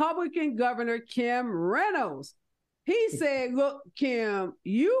Republican Governor Kim Reynolds. He said, look, Kim,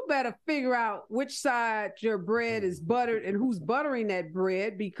 you better figure out which side your bread is buttered and who's buttering that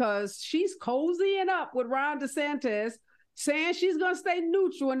bread, because she's cozying up with Ron DeSantis, saying she's going to stay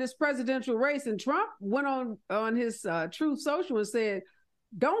neutral in this presidential race. And Trump went on his Truth Social and said,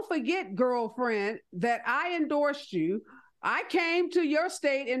 don't forget, girlfriend, that I endorsed you. I came to your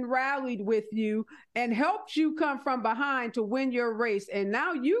state and rallied with you and helped you come from behind to win your race. And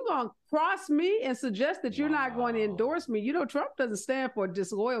now you're going to cross me and suggest that you're not going to endorse me. You know, Trump doesn't stand for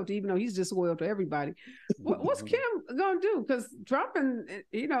disloyalty, even though he's disloyal to everybody. What's Kim going to do? Because Trump, and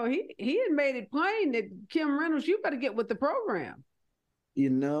he had made it plain that Kim Reynolds, you better get with the program. You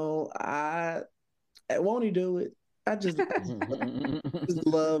know, won't he do it? I just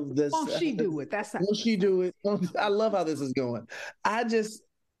love this. Won't she do it? That's how. Won't she do it? I love how this is going. I just,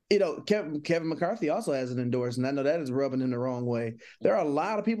 Kevin McCarthy also hasn't endorsed, and I know that is rubbing him the wrong way. There are a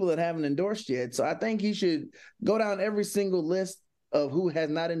lot of people that haven't endorsed yet, so I think he should go down every single list of who has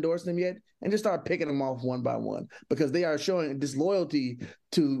not endorsed him yet and just start picking them off one by one, because they are showing disloyalty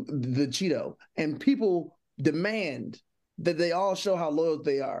to the Cheeto, and people demand that they all show how loyal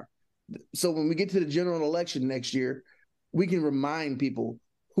they are. So when we get to the general election next year, we can remind people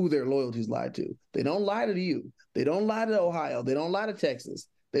who their loyalties lie to. They don't lie to you. They don't lie to Ohio. They don't lie to Texas.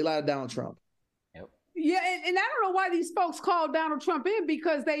 They lie to Donald Trump. Yep. Yeah, and I don't know why these folks call Donald Trump in,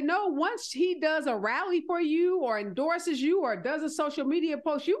 because they know once he does a rally for you or endorses you or does a social media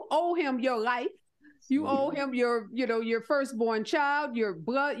post, you owe him your life. You owe him your firstborn child, your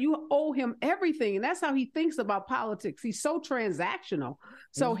blood. You owe him everything. And that's how he thinks about politics. He's so transactional.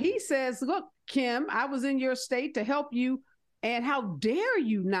 So he says, look, Kim, I was in your state to help you. And how dare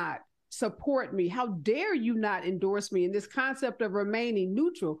you not support me? How dare you not endorse me? And this concept of remaining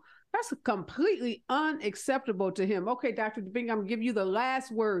neutral, that's completely unacceptable to him. Okay, Dr. Dibinga, I'm going to give you the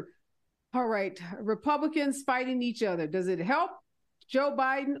last word. All right, Republicans fighting each other. Does it help Joe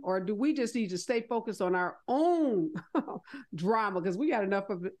Biden, or do we just need to stay focused on our own drama? Because we got enough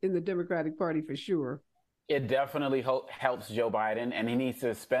of it in the Democratic Party for sure. It definitely helps Joe Biden, and he needs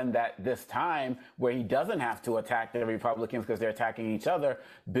to spend this time where he doesn't have to attack the Republicans because they're attacking each other,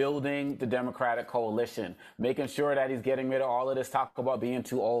 building the Democratic coalition, making sure that he's getting rid of all of this talk about being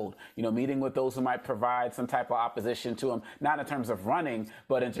too old, meeting with those who might provide some type of opposition to him, not in terms of running,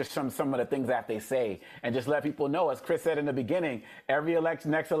 but in just some of the things that they say, and just let people know, as Chris said in the beginning, every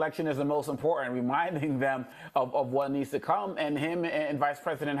next election is the most important, reminding them of what needs to come, and him and Vice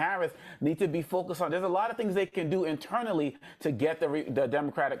President Harris need to be focused on. There's a lot of things they can do internally to get the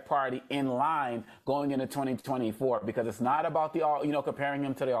Democratic Party in line going into 2024, because it's not about comparing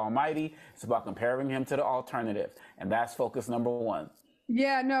him to the almighty. It's about comparing him to the alternative. And that's focus number one.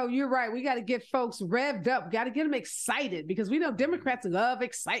 Yeah, no, you're right. We got to get folks revved up. Got to get them excited, because we know Democrats love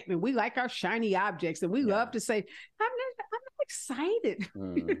excitement. We like our shiny objects, and we love to say, I'm not excited.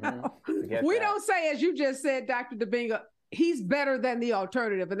 Mm-hmm. We don't say, as you just said, Dr. Dibinga, he's better than the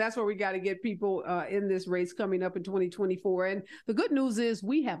alternative. And that's where we got to get people in this race coming up in 2024. And the good news is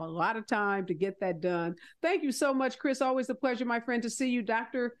we have a lot of time to get that done. Thank you so much, Chris. Always a pleasure, my friend, to see you.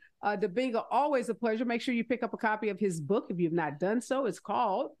 Dr. Dibinga, always a pleasure. Make sure you pick up a copy of his book if you've not done so. It's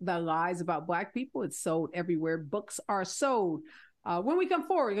called The Lies About Black People. It's sold everywhere books are sold. When we come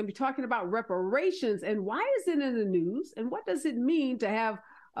forward, we're going to be talking about reparations and why is it in the news, and what does it mean to have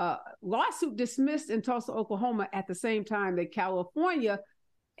lawsuit dismissed in Tulsa, Oklahoma, at the same time that California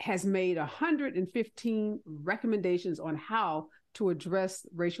has made 115 recommendations on how to address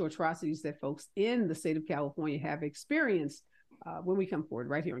racial atrocities that folks in the state of California have experienced when we come forward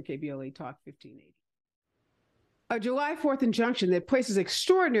right here on KBLA Talk 1580. A July 4th injunction that places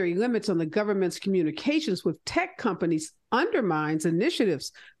extraordinary limits on the government's communications with tech companies undermines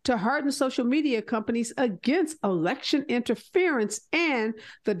initiatives to harden social media companies against election interference and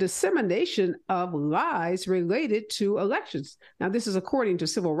the dissemination of lies related to elections. Now, this is according to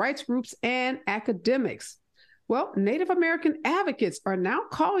civil rights groups and academics. Well, Native American advocates are now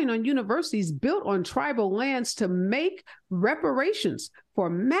calling on universities built on tribal lands to make reparations for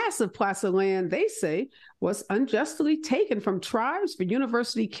massive plots of land they say was unjustly taken from tribes for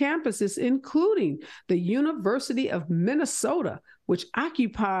university campuses, including the University of Minnesota, which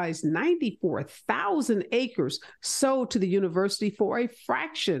occupies 94,000 acres sold to the university for a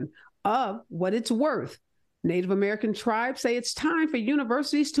fraction of what it's worth. Native American tribes say it's time for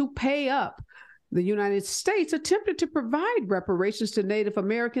universities to pay up. The United States attempted to provide reparations to Native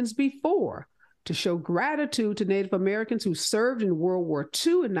Americans before. To show gratitude to Native Americans who served in World War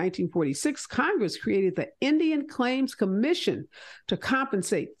II in 1946, Congress created the Indian Claims Commission to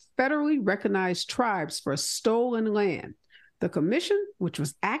compensate federally recognized tribes for stolen land. The commission, which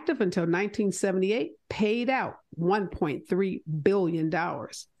was active until 1978, paid out $1.3 billion.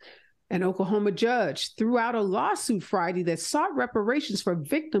 An Oklahoma judge threw out a lawsuit Friday that sought reparations for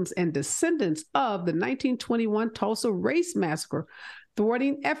victims and descendants of the 1921 Tulsa Race Massacre,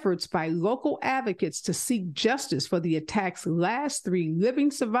 thwarting efforts by local advocates to seek justice for the attack's last 3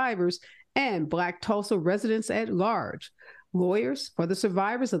 living survivors and Black Tulsa residents at large. Lawyers for the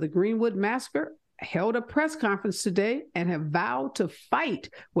survivors of the Greenwood Massacre held a press conference today and have vowed to fight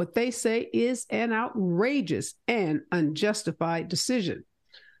what they say is an outrageous and unjustified decision.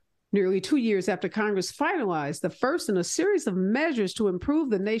 Nearly 2 years after Congress finalized the first in a series of measures to improve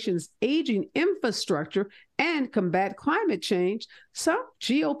the nation's aging infrastructure and combat climate change, some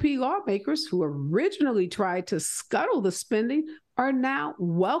GOP lawmakers who originally tried to scuttle the spending are now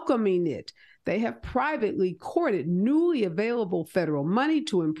welcoming it. They have privately courted newly available federal money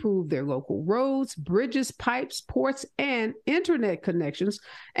to improve their local roads, bridges, pipes, ports, and internet connections,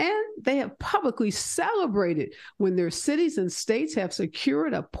 and they have publicly celebrated when their cities and states have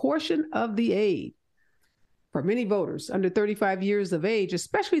secured a portion of the aid. For many voters under 35 years of age,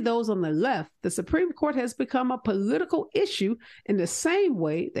 especially those on the left, the Supreme Court has become a political issue in the same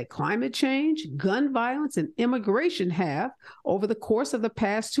way that climate change, gun violence, and immigration have over the course of the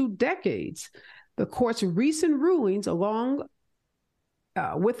past 2 decades. The court's recent rulings, along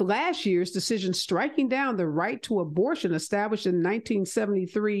with last year's decision striking down the right to abortion established in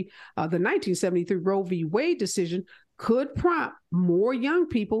 1973, the 1973 Roe v. Wade decision, could prompt more young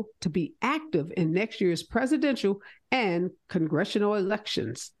people to be active in next year's presidential and congressional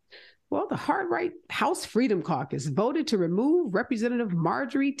elections. Well, the hard-right House Freedom Caucus voted to remove Representative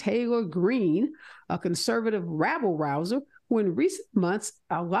Marjorie Taylor Greene, a conservative rabble-rouser who in recent months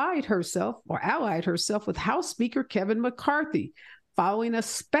allied herself with House Speaker Kevin McCarthy, following a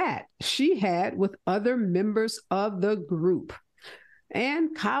spat she had with other members of the group.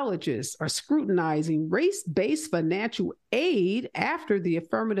 And colleges are scrutinizing race-based financial aid after the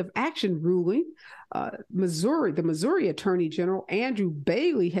affirmative action ruling. The Missouri Attorney General Andrew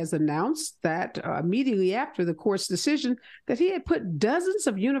Bailey has announced that immediately after the court's decision that he had put dozens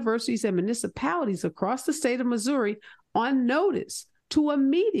of universities and municipalities across the state of Missouri on notice to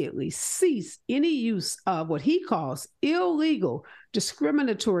immediately cease any use of what he calls illegal,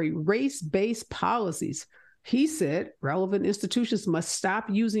 discriminatory race-based policies. He said relevant institutions must stop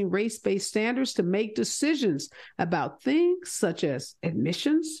using race-based standards to make decisions about things such as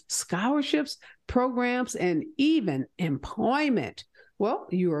admissions, scholarships, programs, and even employment. Well,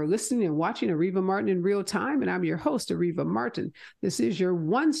 you are listening and watching Areva Martin in real time, and I'm your host, Areva Martin. This is your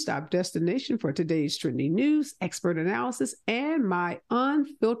one-stop destination for today's trending news, expert analysis, and my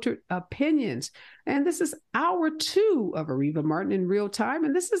unfiltered opinions. And this is hour 2 of Areva Martin in real time,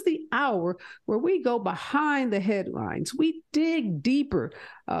 and this is the hour where we go behind the headlines. We dig deeper.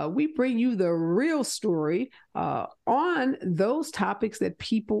 We bring you the real story on those topics that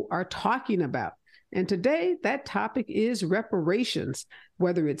people are talking about. And today, that topic is reparations,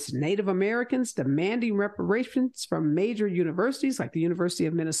 whether it's Native Americans demanding reparations from major universities like the University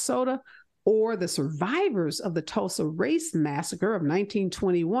of Minnesota, or the survivors of the Tulsa Race Massacre of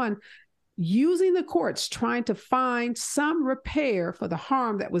 1921, using the courts trying to find some repair for the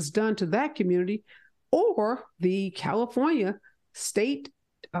harm that was done to that community, or the California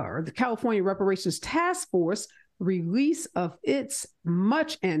Reparations Task Force release of its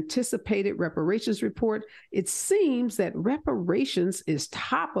much anticipated reparations report. It seems that reparations is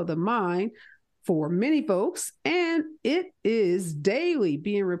top of the mind for many folks, and it is daily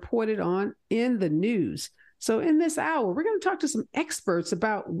being reported on in the news. So in this hour, we're going to talk to some experts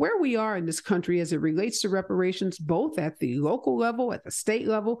about where we are in this country as it relates to reparations, both at the local level, at the state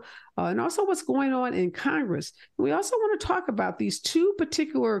level, and also what's going on in Congress. We also want to talk about these two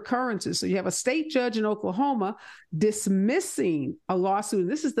particular occurrences. So you have a state judge in Oklahoma dismissing a lawsuit.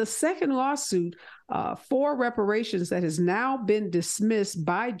 This is the second lawsuit for reparations that has now been dismissed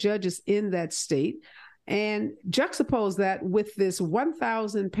by judges in that state. And juxtapose that with this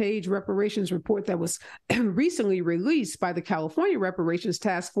 1,000-page reparations report that was recently released by the California Reparations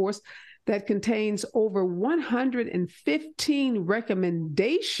Task Force that contains over 115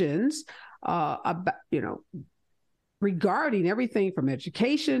 recommendations about, regarding everything from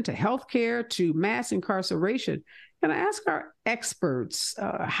education to healthcare to mass incarceration. And I ask our experts,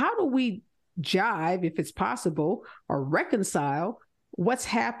 how do we jive, if it's possible, or reconcile what's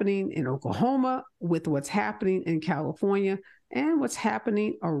happening in Oklahoma with what's happening in California and what's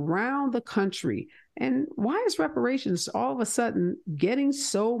happening around the country? And why is reparations all of a sudden getting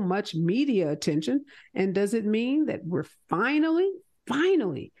so much media attention? And does it mean that we're finally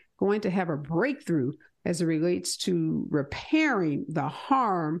going to have a breakthrough as it relates to repairing the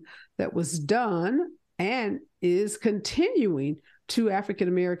harm that was done and is continuing to African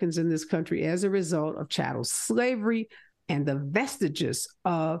Americans in this country as a result of chattel slavery and the vestiges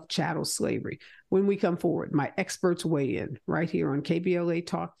of chattel slavery? When we come forward, my experts weigh in right here on KBLA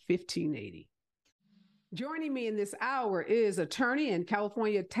Talk 1580. Joining me in this hour is attorney and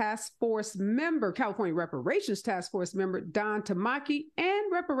California Reparations Task Force member Don Tamaki,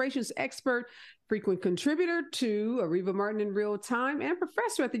 and reparations expert, frequent contributor to Areva Martin in Real Time, and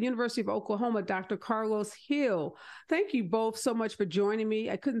professor at the University of Oklahoma, Dr. Karlos Hill. Thank you both so much for joining me.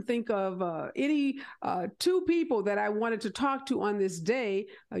 I couldn't think of any two people that I wanted to talk to on this day.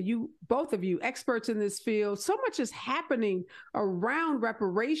 Both of you, experts in this field. So much is happening around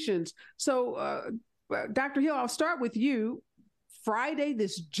reparations. So, Dr. Hill, I'll start with you. Friday,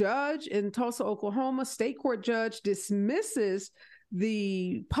 this judge in Tulsa, Oklahoma, state court judge, dismisses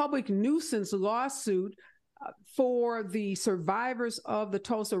the public nuisance lawsuit for the survivors of the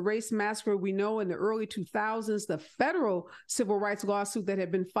Tulsa race massacre. We know in the early 2000s, the federal civil rights lawsuit that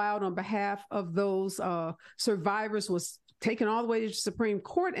had been filed on behalf of those survivors was taken all the way to the Supreme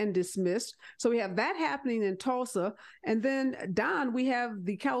Court and dismissed. So we have that happening in Tulsa. And then, Don, we have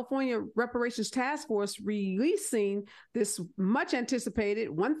the California Reparations Task Force releasing this much anticipated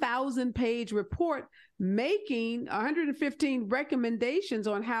 1,000-page report, making 115 recommendations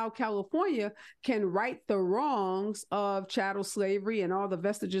on how California can right the wrongs of chattel slavery and all the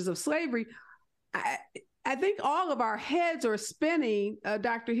vestiges of slavery. I think all of our heads are spinning,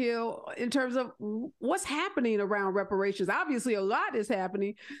 Dr. Hill, in terms of what's happening around reparations. Obviously, a lot is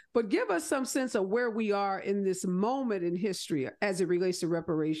happening, but give us some sense of where we are in this moment in history as it relates to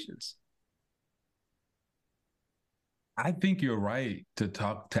reparations. I think you're right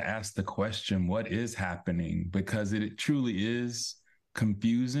to ask the question, what is happening? Because it truly is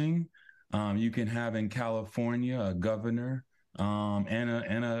confusing. You can have in California a governor and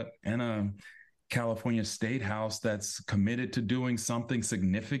a California State House that's committed to doing something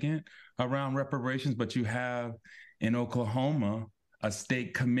significant around reparations, but you have in Oklahoma a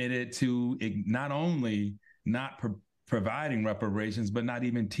state committed to not only not providing reparations, but not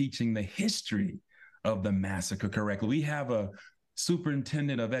even teaching the history of the massacre correctly. We have a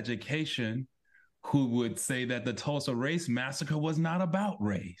superintendent of education who would say that the Tulsa race massacre was not about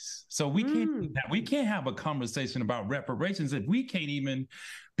race. So we can't have a conversation about reparations if we can't even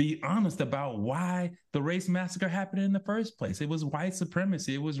be honest about why the race massacre happened in the first place. It was white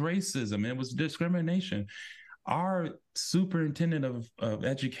supremacy, it was racism, it was discrimination. Our superintendent of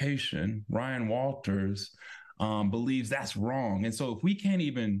education, Ryan Walters, believes that's wrong. And so if we can't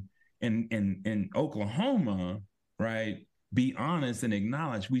even in Oklahoma, right, be honest and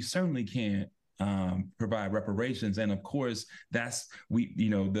acknowledge, we certainly can't provide reparations. And of course, that's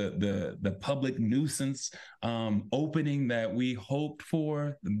the public nuisance opening that we hoped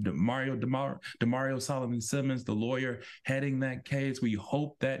for. Demario Solomon Simmons, the lawyer heading that case, we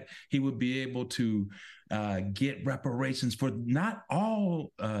hoped that he would be able to get reparations for not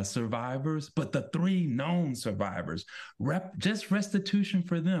all survivors, but the 3 known survivors, just restitution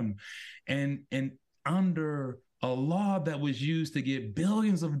for them. And under a law that was used to get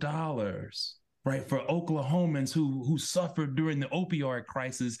billions of dollars right? For Oklahomans who suffered during the opioid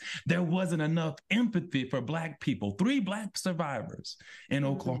crisis, there wasn't enough empathy for Black people. 3 Black survivors in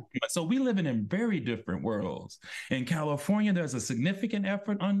Oklahoma. So we live in very different worlds. In California, there's a significant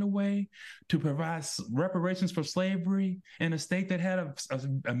effort underway to provide reparations for slavery in a state that had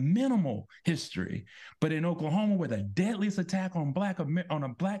a minimal history. But in Oklahoma, where the deadliest attack on a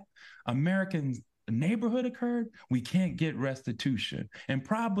Black American neighborhood occurred, we can't get restitution and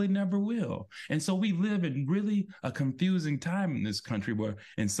probably never will. And so we live in really a confusing time in this country where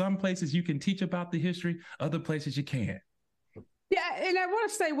in some places you can teach about the history, other places you can't. Yeah, and I want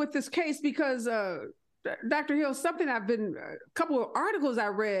to stay with this case because Dr. Hill, a couple of articles I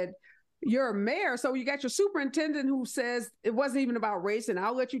read, you're a mayor, so you got your superintendent who says it wasn't even about race, and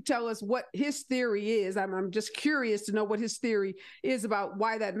I'll let you tell us what his theory is. I'm just curious to know what his theory is about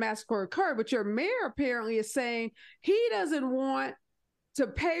why that massacre occurred. But your mayor apparently is saying he doesn't want to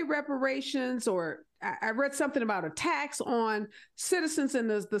pay reparations, or I read something about a tax on citizens in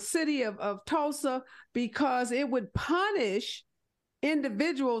the city of Tulsa because it would punish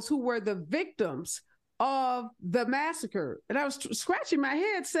individuals who were the victims of the massacre. And I was scratching my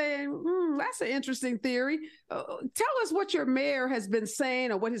head saying, that's an interesting theory. Tell us what your mayor has been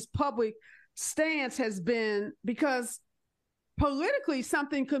saying or what his public stance has been, because politically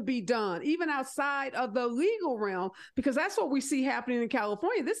something could be done, even outside of the legal realm, because that's what we see happening in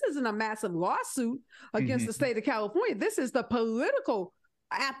California. This isn't a massive lawsuit against the state of California. This is the political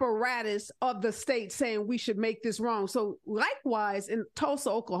apparatus of the state saying we should make this wrong. So likewise in Tulsa,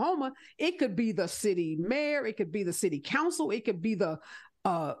 Oklahoma, it could be the city mayor, it could be the city council, it could be the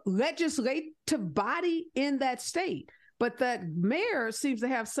legislative body in that state. But that mayor seems to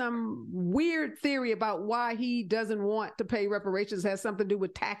have some weird theory about why he doesn't want to pay reparations. It has something to do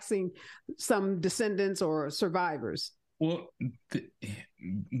with taxing some descendants or survivors. Well,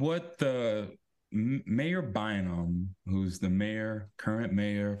 what the Mayor Bynum, who's the current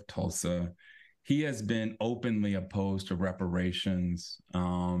mayor of Tulsa, he has been openly opposed to reparations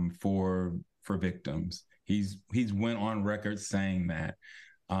for victims. He's went on record saying that.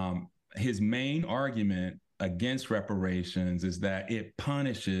 His main argument against reparations is that it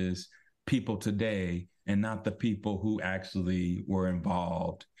punishes people today and not the people who actually were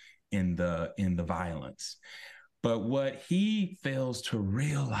involved in the violence. But what he fails to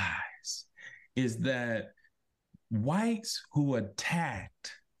realize is that whites who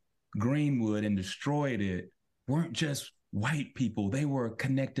attacked Greenwood and destroyed it weren't just white people. They were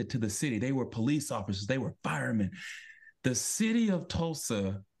connected to the city. They were police officers. They were firemen. The city of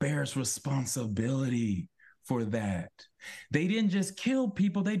Tulsa bears responsibility for that. They didn't just kill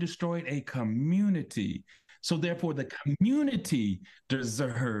people, they destroyed a community. So therefore, the community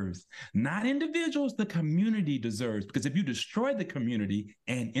deserves, not individuals, the community deserves. Because if you destroy the community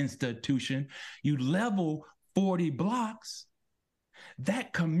and institution, you level 40 blocks,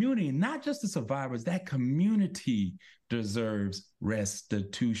 that community, not just the survivors, that community deserves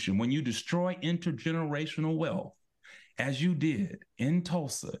restitution. When you destroy intergenerational wealth, as you did in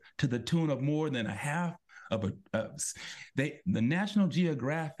Tulsa, to the tune of more than a half of the National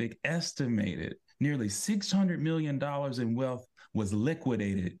Geographic estimated nearly $600 million in wealth was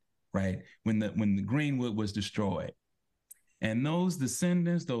liquidated, right, when the Greenwood was destroyed. And those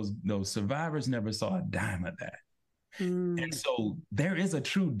descendants, those survivors never saw a dime of that. And so there is a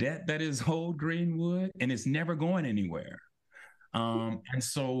true debt that is owed Greenwood, and it's never going anywhere. And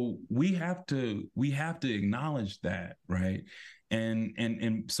so we have to acknowledge that, right?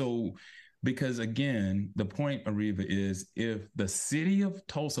 And so, because again, the point, Areva, is if the city of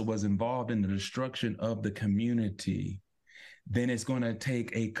Tulsa was involved in the destruction of the community, then it's going to take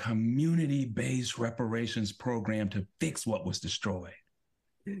a community-based reparations program to fix what was destroyed.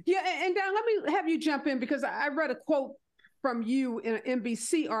 Yeah, and Don, let me have you jump in, because I read a quote from you in an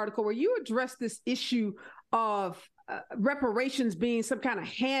NBC article where you addressed this issue of reparations being some kind of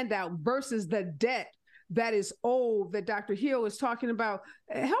handout versus the debt that is owed that Dr. Hill is talking about.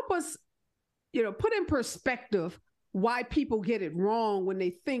 Help us, put in perspective why people get it wrong when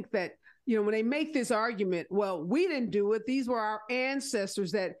they think that, when they make this argument, well, we didn't do it. These were our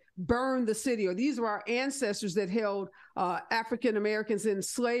ancestors that burned the city, or these were our ancestors that held African Americans in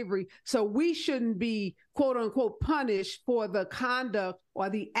slavery. So we shouldn't be, quote unquote, punished for the conduct or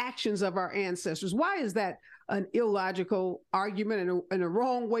the actions of our ancestors. Why is that an illogical argument and a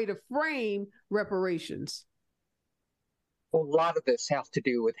wrong way to frame reparations? Well, a lot of this has to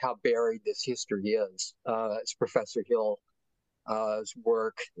do with how buried this history is, as Professor Hill's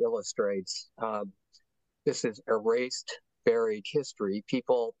work illustrates. This is erased, buried history.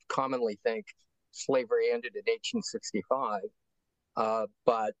 People commonly think slavery ended in 1865.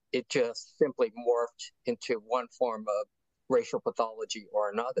 but it just simply morphed into one form of racial pathology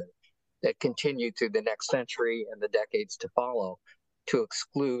or another that continued through the next century and the decades to follow to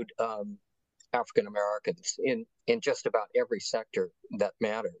exclude African Americans in just about every sector that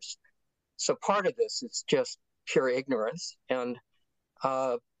matters. So part of this is just pure ignorance, and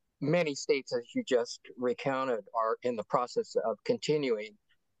many states, as you just recounted, are in the process of continuing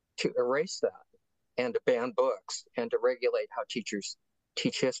to erase that and to ban books and to regulate how teachers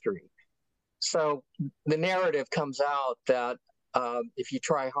teach history. So the narrative comes out that if you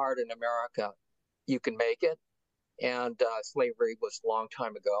try hard in America, you can make it. And slavery was a long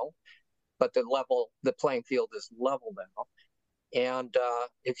time ago, but the playing field is level now. And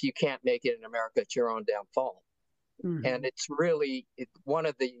if you can't make it in America, it's your own damn fault. Mm-hmm. And it's really one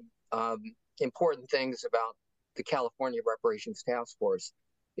of the important things about the California Reparations Task Force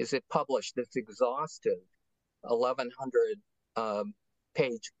is it published this exhaustive 1,100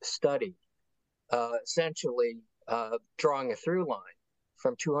 page study, essentially drawing a through line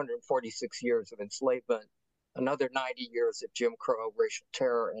from 246 years of enslavement, another 90 years of Jim Crow, racial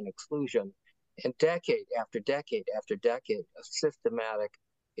terror, and exclusion, and decade after decade after decade of systematic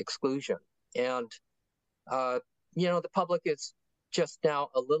exclusion. And, the public is just now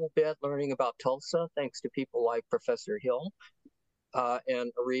a little bit learning about Tulsa, thanks to people like Professor Hill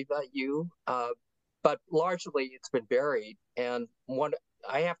and Areva, but largely it's been buried. And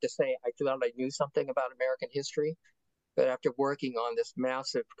I have to say, I thought I knew something about American history, but after working on this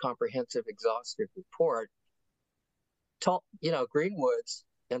massive, comprehensive, exhaustive report, Greenwoods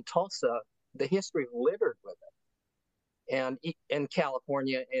and Tulsa, the history littered with it. And in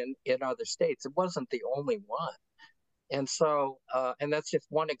California and in other states, it wasn't the only one. And so, and that's just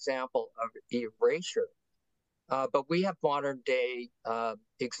one example of erasure. But we have modern day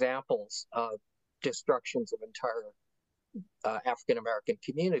examples of destructions of entire African-American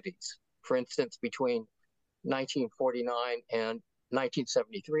communities. For instance, between 1949 and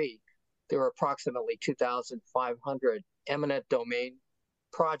 1973, there were approximately 2,500 eminent domain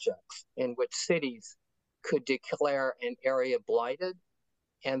projects in which cities could declare an area blighted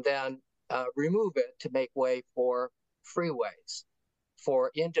and then remove it to make way for freeways,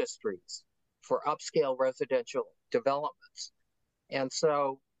 for industries, for upscale residential developments. And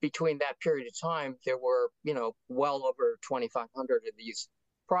so between that period of time, there were, well over 2,500 of these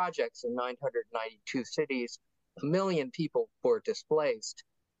projects in 992 cities. 1 million people were displaced,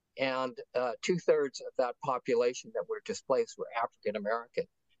 and 2/3 of that population that were displaced were African American.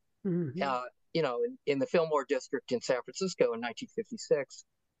 Mm-hmm. In the Fillmore district in San Francisco in 1956,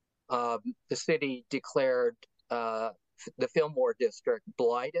 the city declared the Fillmore district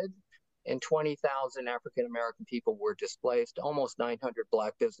blighted, and 20,000 African American people were displaced, almost 900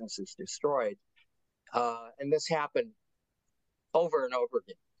 Black businesses destroyed. And this happened over and over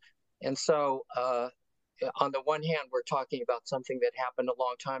again. And so, on the one hand, we're talking about something that happened a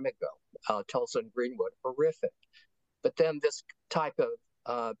long time ago, Tulsa and Greenwood, horrific. But then this type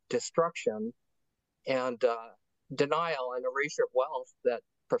of destruction and denial and erasure of wealth that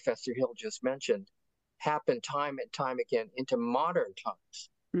Professor Hill just mentioned happened time and time again into modern times.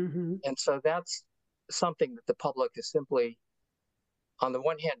 Mm-hmm. And so that's something that the public is simply, on the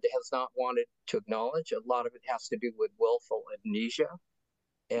one hand, has not wanted to acknowledge. A lot of it has to do with willful amnesia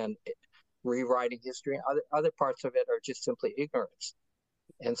and rewriting history. Other parts of it are just simply ignorance.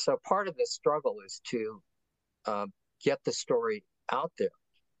 And so part of this struggle is to get the story out there.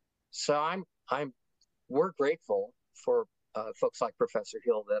 So we're grateful for folks like Professor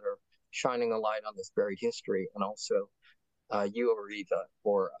Hill that are shining a light on this buried history, and also you, Areva,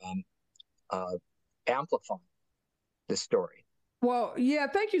 for amplifying this story. Well, yeah,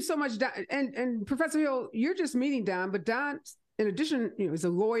 thank you so much, Don. And Professor Hill, you're just meeting Don, but Don, in addition, is a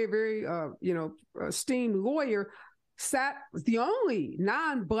lawyer, very esteemed lawyer, was the only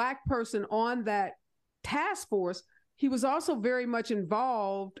non-Black person on that task force. He was also very much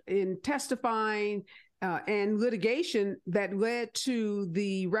involved in testifying and litigation that led to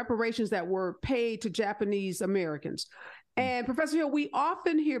the reparations that were paid to Japanese Americans. And Professor Hill, we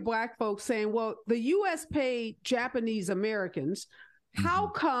often hear Black folks saying, well, the U.S. paid Japanese Americans. How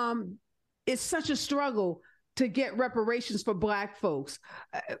come it's such a struggle to get reparations for Black folks?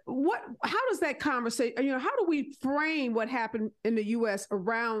 How does that conversation, how do we frame what happened in the U.S.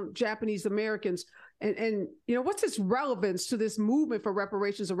 around Japanese Americans? And what's its relevance to this movement for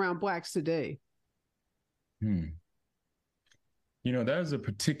reparations around Blacks today? There's a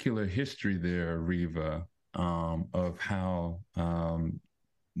particular history there, Areva, of how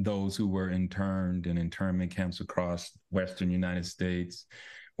those who were interned in internment camps across Western United States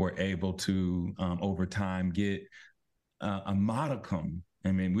were able to, over time, get a modicum.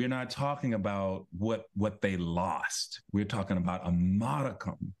 I mean, we're not talking about what they lost. We're talking about a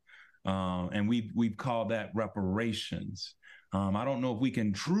modicum. And we've called that reparations. I don't know if we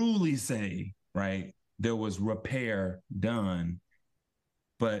can truly say, right, there was repair done,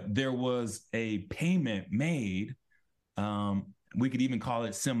 but there was a payment made. We could even call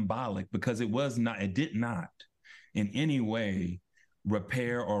it symbolic, because it did not in any way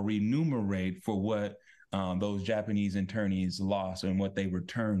repair or remunerate for what those Japanese internees lost and what they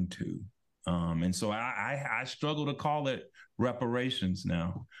returned to. And so I struggle to call it reparations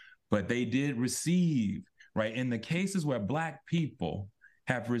now, but they did receive, right? In the cases where Black people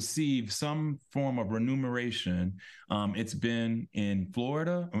have received some form of remuneration, it's been in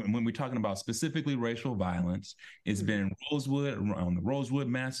Florida. When we're talking about specifically racial violence, it's been in Rosewood, on the Rosewood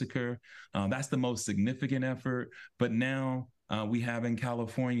massacre. That's the most significant effort. But now we have in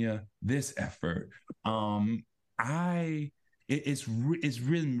California this effort. It's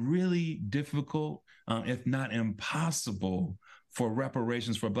really difficult, if not impossible, for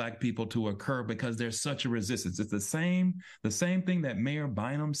reparations for Black people to occur, because there's such a resistance. It's the same thing that Mayor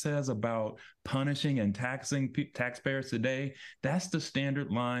Bynum says about punishing and taxing taxpayers today. That's the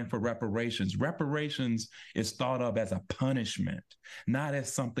standard line for reparations. Reparations is thought of as a punishment, not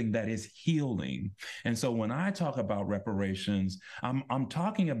as something that is healing. And so when I talk about reparations, I'm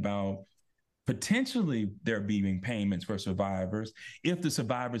talking about potentially there being payments for survivors if the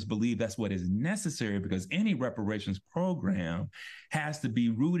survivors believe that's what is necessary, because any reparations program has to be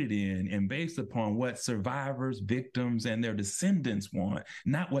rooted in and based upon what survivors, victims, and their descendants want,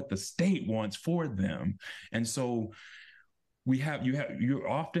 not what the state wants for them. And so you're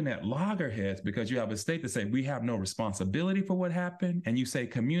often at loggerheads because you have a state that say we have no responsibility for what happened, and you say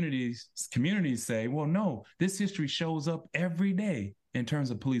communities say, well, no, this history shows up every day in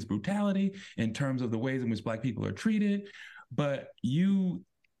terms of police brutality, in terms of the ways in which Black people are treated, but you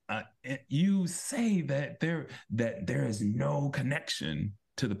say that there is no connection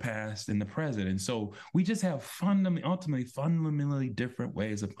to the past and the present. And so we just have fundamentally different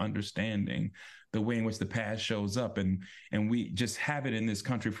ways of understanding the way in which the past shows up. And we just have it in this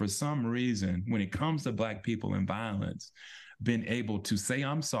country for some reason, when it comes to Black people and violence, been able to say,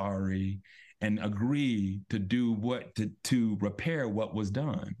 I'm sorry, and agree to do to repair what was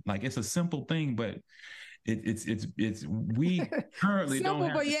done. Like, it's a simple thing, but we currently simple, don't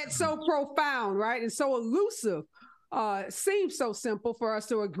have but yet so profound, right? And so elusive. Seems so simple for us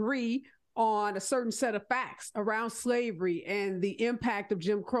to agree on a certain set of facts around slavery and the impact of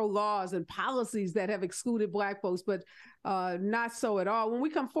Jim Crow laws and policies that have excluded Black folks, but not so at all. When we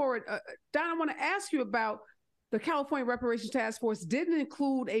come forward, Don, I want to ask you about the California Reparations Task Force didn't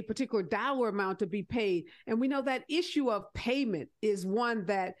include a particular dollar amount to be paid. And we know that issue of payment is one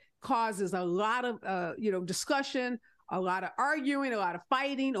that causes a lot of discussion, a lot of arguing, a lot of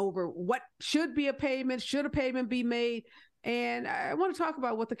fighting over what should be a payment, should a payment be made. And I want to talk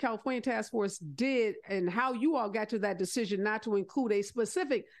about what the California Task Force did and how you all got to that decision not to include a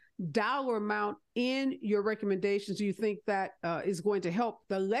specific dollar amount in your recommendations. Do you think that is going to help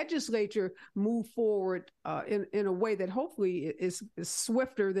the legislature move forward in a way that hopefully is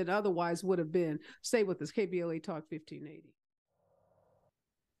swifter than otherwise would have been? Stay with us, KBLA Talk 1580.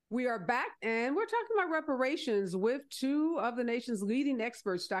 We are back, and we're talking about reparations with two of the nation's leading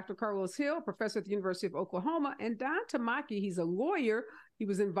experts, Dr. Karlos Hill, professor at the University of Oklahoma, and Don Tamaki. He's a lawyer. He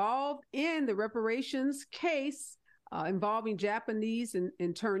was involved in the reparations case involving Japanese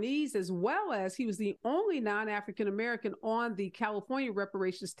internees, as well as he was the only non-African American on the California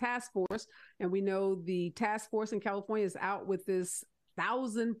Reparations Task Force. And we know the task force in California is out with this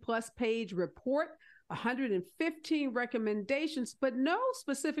 1,000+ page report, 115 recommendations, but no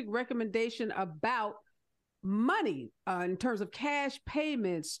specific recommendation about money in terms of cash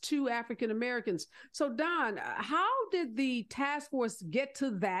payments to African Americans. So Don, how did the task force get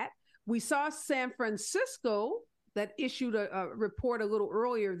to that? We saw San Francisco that issued a report a little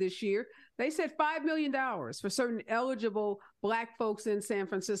earlier this year. They said $5 million for certain eligible Black folks in San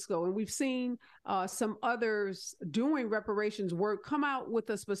Francisco. And we've seen some others doing reparations work come out with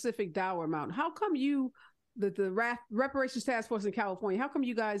a specific dollar amount. How come the Reparations Task Force in California, how come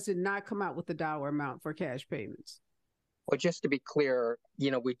you guys did not come out with the dollar amount for cash payments? Well, just to be clear,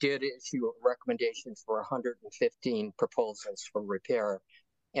 we did issue recommendations for 115 proposals for repair,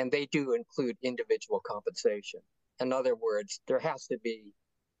 and they do include individual compensation. In other words, there has to be,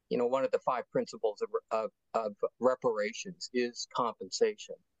 one of the 5 principles of reparations is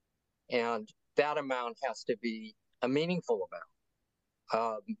compensation. And that amount has to be a meaningful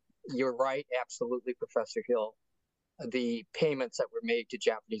amount. You're right, absolutely, Professor Hill. The payments that were made to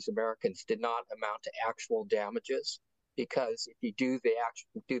Japanese Americans did not amount to actual damages. because if you do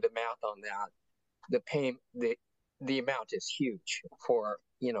the math on that, the amount is huge for,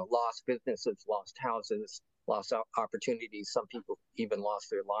 lost businesses, lost houses, lost opportunities. Some people even lost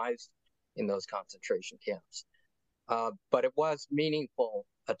their lives in those concentration camps. But it was meaningful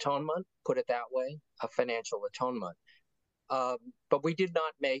atonement, put it that way, a financial atonement. But we did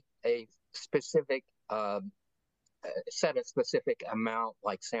not make a specific set a specific amount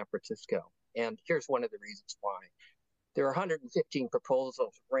like San Francisco. And here's one of the reasons why. There are 115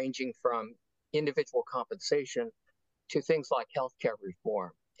 proposals ranging from individual compensation to things like healthcare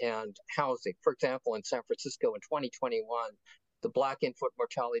reform and housing. For example, in San Francisco in 2021, the Black infant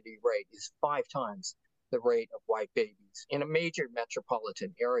mortality rate is 5 times the rate of white babies in a major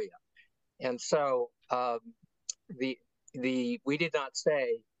metropolitan area. And so we did not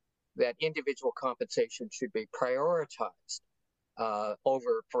say that individual compensation should be prioritized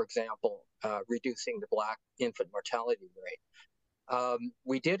over, for example, reducing the Black infant mortality rate.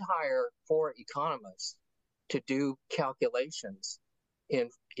 We did hire 4 economists to do calculations in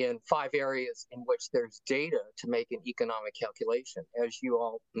 5 areas in which there's data to make an economic calculation. As you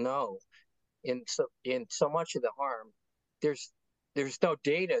all know, in so much of the harm, there's no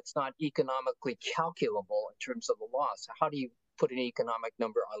data. It's not economically calculable in terms of the loss. How do you put an economic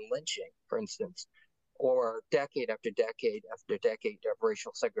number on lynching, for instance, or decade after decade after decade of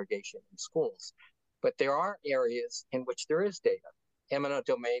racial segregation in schools? But there are areas in which there is data. Eminent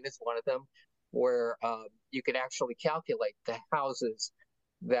domain is one of them, where you can actually calculate the houses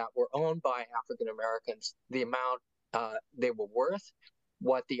that were owned by African Americans, the amount they were worth,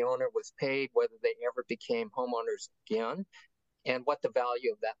 what the owner was paid, whether they ever became homeowners again, and what the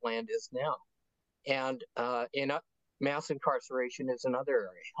value of that land is now. And mass incarceration is another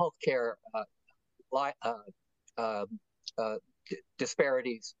area. Healthcare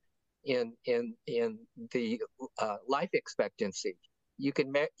disparities in the life expectancy.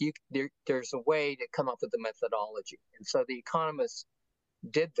 There's a way to come up with a methodology, and so the economists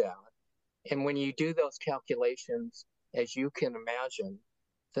did that. And when you do those calculations, as you can imagine,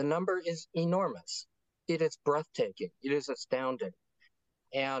 the number is enormous. It is breathtaking. It is astounding.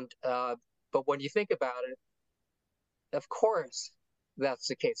 And but when you think about it, of course, that's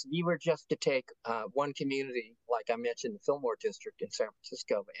the case. If you were just to take one community, like I mentioned, the Fillmore District in San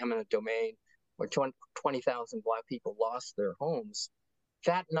Francisco, eminent domain, where 20,000 Black people lost their homes,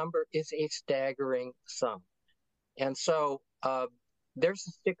 that number is a staggering sum. And so there's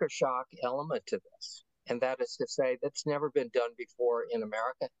a sticker shock element to this. And that is to say, that's never been done before in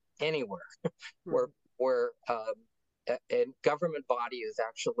America anywhere, where a government body is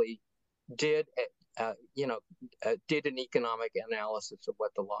actually did an economic analysis of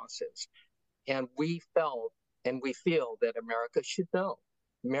what the loss is. And we felt and we feel that America should know.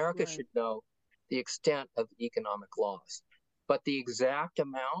 America should know the extent of the economic loss. But the exact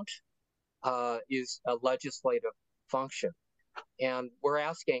amount is a legislative function. And we're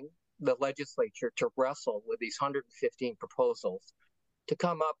asking the legislature to wrestle with these 115 proposals to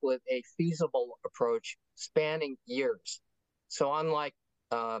come up with a feasible approach spanning years. So unlike,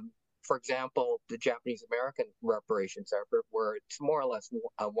 for example, the Japanese American reparations effort, where it's more or less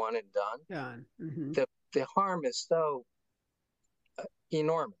a one and done, Mm-hmm. the harm is so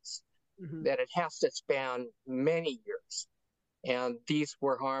enormous that it has to span many years. And these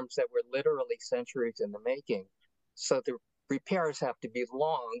were harms that were literally centuries in the making. So the repairs have to be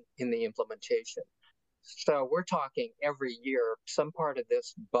long in the implementation. So we're talking every year, some part of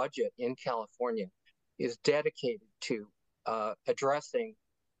this budget in California is dedicated to addressing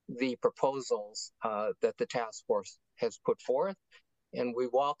the proposals that the task force has put forth. And we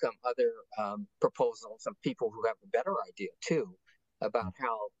welcome other proposals and people who have a better idea too about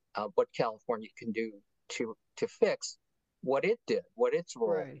how what California can do to fix what it did, what its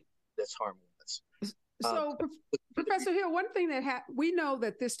role in this harm was. So, Professor Hill, one thing that we know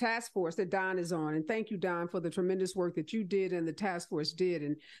that this task force that Don is on, and thank you, Don, for the tremendous work that you did and the task force did,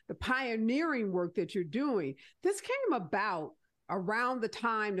 and the pioneering work that you're doing. This came about around the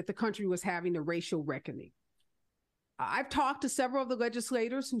time that the country was having a racial reckoning. I've talked to several of the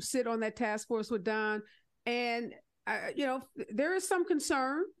legislators who sit on that task force with Don, and there is some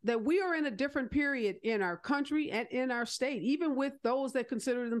concern that we are in a different period in our country and in our state, even with those that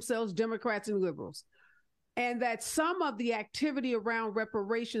consider themselves Democrats and liberals. And that some of the activity around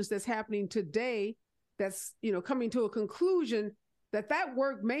reparations that's happening today, that's, coming to a conclusion, that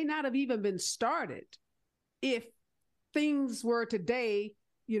work may not have even been started if things were today,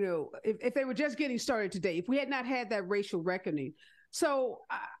 if they were just getting started today, if we had not had that racial reckoning. So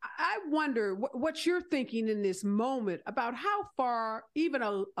I wonder what you're thinking in this moment about how far even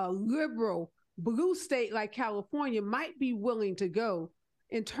a liberal blue state like California might be willing to go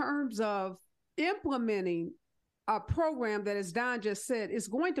in terms of implementing a program that, as Don just said, is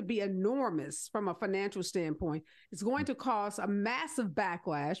going to be enormous from a financial standpoint. It's going to cause a massive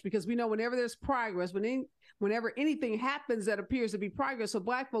backlash, because we know whenever there's progress, whenever anything happens that appears to be progress for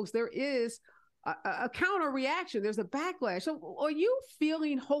Black folks, there is a counter reaction. There's a backlash. So are you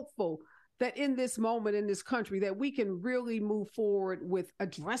feeling hopeful that in this moment in this country that we can really move forward with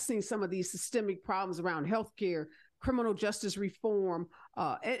addressing some of these systemic problems around healthcare, criminal justice reform,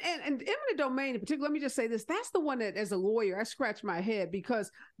 and eminent domain in particular? Let me just say this. That's the one that, as a lawyer, I scratch my head,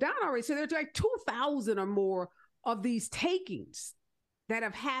 because Don already said there's like 2,000 or more of these takings that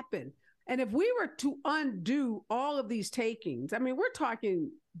have happened. And if we were to undo all of these takings, I mean, we're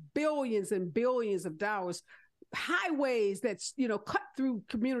talking billions and billions of dollars, highways that's, cut through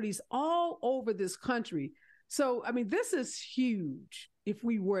communities all over this country. So, I mean, this is huge if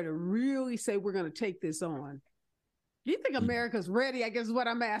we were to really say we're going to take this on. Do you think America's ready? I guess is what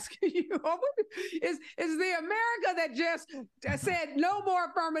I'm asking you. Is the America that just said no more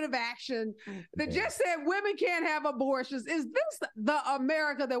affirmative action, that just said women can't have abortions, is this the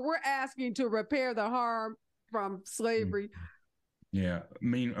America that we're asking to repair the harm from slavery? Yeah. I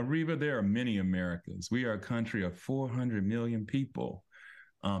mean, Areva, there are many Americas. We are a country of 400 million people.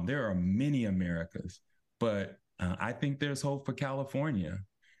 There are many Americas, but I think there's hope for California.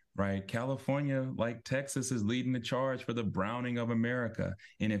 Right. California, like Texas, is leading the charge for the browning of America.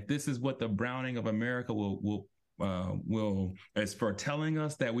 And if this is what the browning of America will as for telling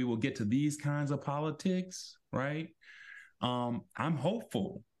us that we will get to these kinds of politics, right? I'm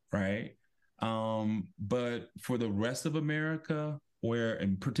hopeful, right? But for the rest of America,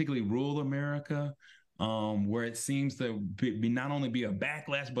 and particularly rural America, where it seems to be not only be a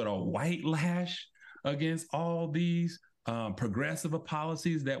backlash, but a white lash against all these progressive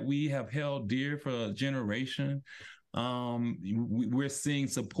policies that we have held dear for a generation, we're seeing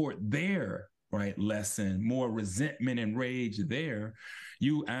support there, right? Lessen, more resentment and rage there.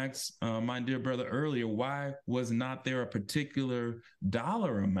 You asked my dear brother earlier, why was not there a particular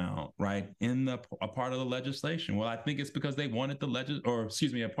dollar amount, right, in a part of the legislation? Well, I think it's because they wanted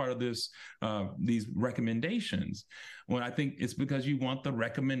a part of these recommendations. Well, I think it's because you want the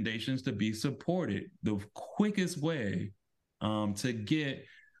recommendations to be supported. The quickest way to get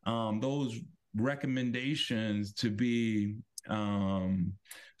those recommendations to be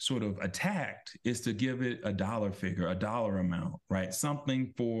sort of attacked is to give it a dollar figure, a dollar amount, right?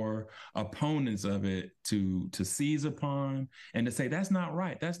 Something for opponents of it to seize upon and to say, that's not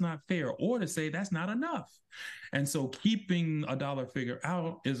right, that's not fair, or to say that's not enough. And so keeping a dollar figure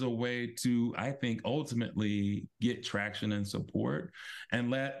out is a way to, I think, ultimately get traction and support, and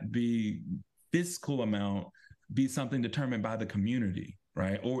let the fiscal amount be something determined by the community,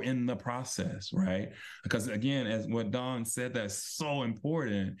 right? Or in the process, right? Because again, as what Don said, that's so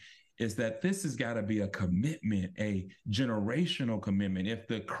important, is that this has got to be a commitment, a generational commitment. If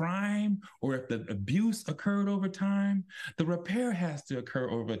the crime or if the abuse occurred over time, the repair has to occur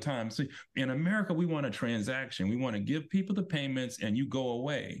over time. So in America, we want a transaction. We want to give people the payments and you go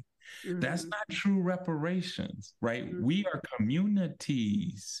away. Mm-hmm. That's not true reparations, right? Mm-hmm. We are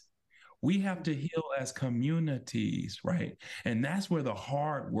communities. We have to heal as communities, right? And that's where the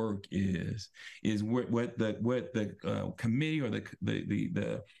hard work is what the committee or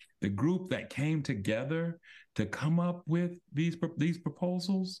the group that came together to come up with these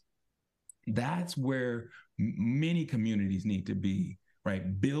proposals. That's where many communities need to be,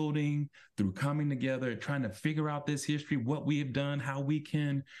 right? Building through coming together, trying to figure out this history, what we have done, how we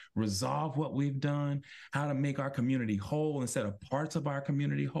can resolve what we've done, how to make our community whole instead of parts of our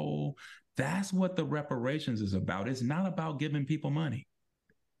community whole. That's what the reparations is about. It's not about giving people money.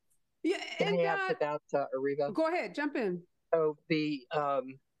 Yeah, Can I add to that, Areva? Go ahead, jump in. So the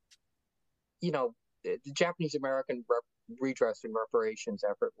Japanese American redress and reparations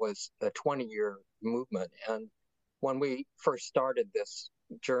effort was a 20-year movement, and when we first started this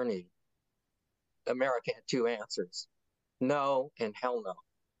journey, America had two answers: no and hell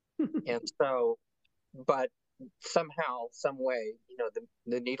no. And so, but somehow, some way,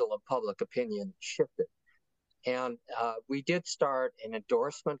 the needle of public opinion shifted. And we did start an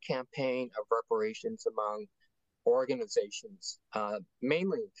endorsement campaign of reparations among organizations,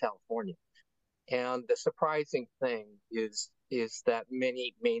 mainly in California. And the surprising thing is that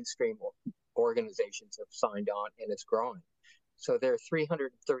many mainstream organizations have signed on, and it's growing. So there are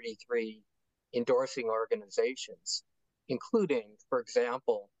 333 endorsing organizations, including, for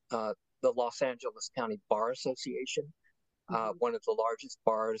example, the Los Angeles County Bar Association, one of the largest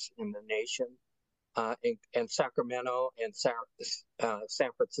bars in the nation, and Sacramento and San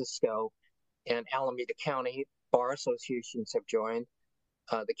Francisco and Alameda County bar associations have joined.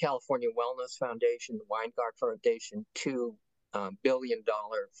 The California Wellness Foundation, the Weingart Foundation, $2 billion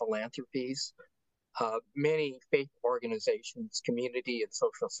philanthropies. Many faith organizations, community and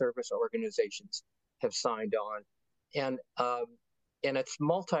social service organizations have signed on. And it's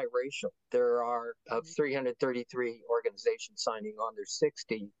multiracial. There are 333 organizations signing on. There's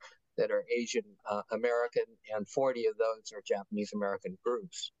 60 that are Asian American, and 40 of those are Japanese American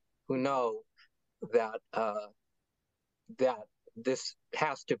groups who know that that this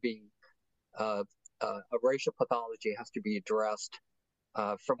has to be a racial pathology has to be addressed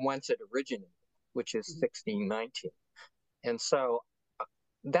from whence it originated, which is 1619. And so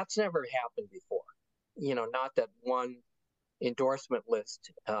that's never happened before. Not that one endorsement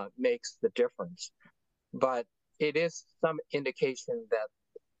list makes the difference, but it is some indication that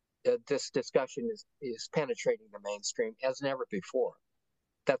this discussion is penetrating the mainstream as never before.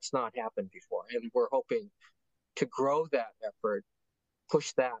 That's not happened before. And we're hoping to grow that effort,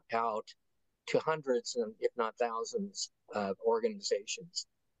 push that out to hundreds and if not thousands of organizations.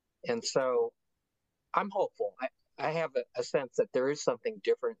 And so I'm hopeful. I have a sense that there is something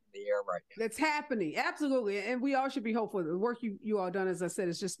different in the air right now. That's happening. Absolutely. And we all should be hopeful. The work you all done, as I said,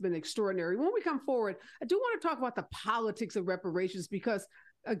 has just been extraordinary. When we come forward, I do want to talk about the politics of reparations because,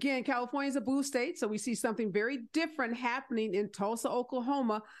 again, California is a blue state. So we see something very different happening in Tulsa,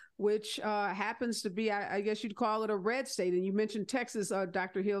 Oklahoma, which happens to be, I guess you'd call it a red state. And you mentioned Texas,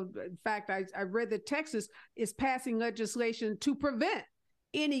 Dr. Hill. In fact, I read that Texas is passing legislation to prevent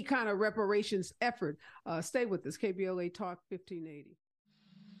any kind of reparations effort. Stay with us, KBLA Talk 1580.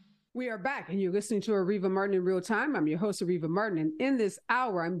 We are back, and you're listening to Areva Martin in real time. I'm your host, Areva Martin, and in this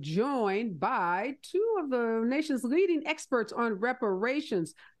hour, I'm joined by two of the nation's leading experts on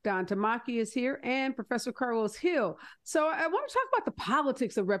reparations. Don Tamaki is here, and Professor Karlos Hill. So I want to talk about the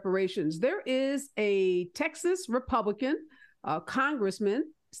politics of reparations. There is a Texas Republican congressman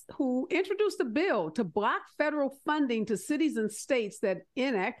who introduced a bill to block federal funding to cities and states that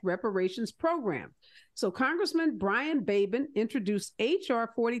enact reparations program. So Congressman Brian Babin introduced H.R.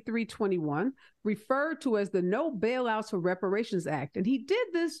 4321, referred to as the No Bailouts for Reparations Act. And he did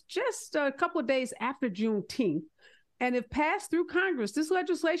this just a couple of days after Juneteenth. And if passed through Congress, this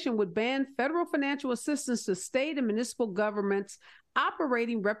legislation would ban federal financial assistance to state and municipal governments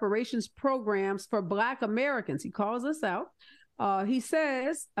operating reparations programs for Black Americans. He calls us out. He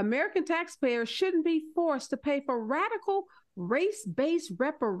says American taxpayers shouldn't be forced to pay for radical race-based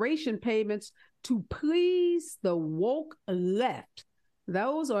reparation payments to please the woke left.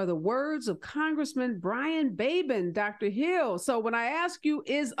 Those are the words of Congressman Brian Babin, Dr. Hill. So when I ask you,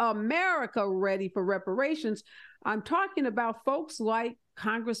 is America ready for reparations? I'm talking about folks like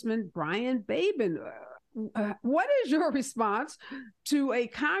Congressman Brian Babin. What is your response to a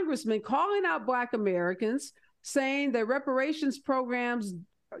congressman calling out Black Americans, saying that reparations programs,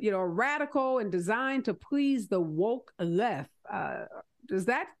 are radical and designed to please the woke left? Does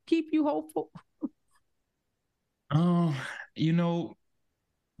that keep you hopeful?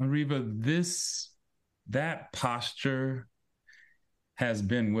 Areva, that posture has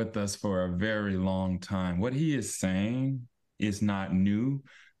been with us for a very long time. What he is saying is not new,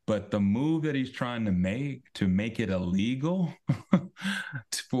 but the move that he's trying to make it illegal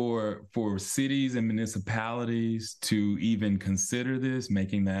for cities and municipalities to even consider this,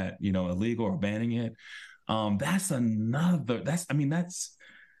 making that, illegal or banning it. That's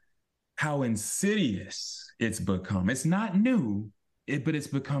how insidious it's become. It's not new, but it's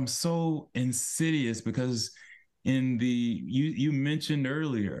become so insidious because you mentioned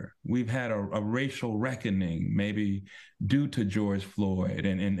earlier, we've had a racial reckoning, maybe due to George Floyd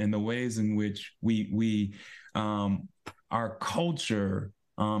and the ways in which our culture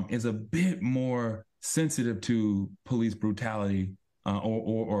is a bit more sensitive to police brutality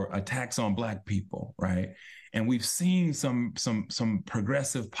or attacks on Black people, right? And we've seen some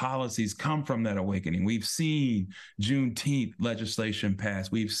progressive policies come from that awakening. We've seen Juneteenth legislation pass.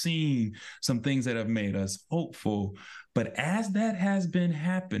 We've seen some things that have made us hopeful. But as that has been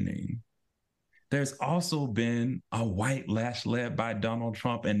happening, there's also been a white lash led by Donald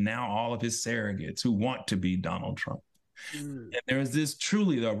Trump and now all of his surrogates who want to be Donald Trump. And there's this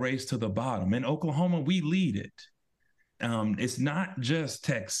truly a race to the bottom. In Oklahoma, we lead it. It's not just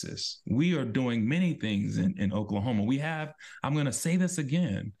Texas. We are doing many things in Oklahoma. We have, I'm going to say this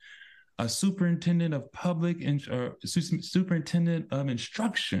again, a superintendent of superintendent of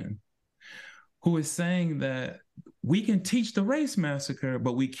instruction who is saying that we can teach the race massacre,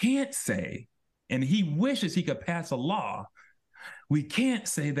 but we can't say, and he wishes he could pass a law, we can't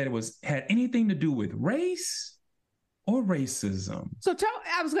say that it had anything to do with race or racism. So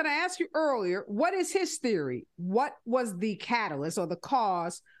I was going to ask you earlier, what is his theory? What was the catalyst or the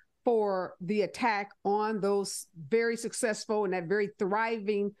cause for the attack on those very successful and that very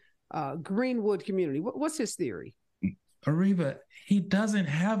thriving Greenwood community? What's his theory? Areva, he doesn't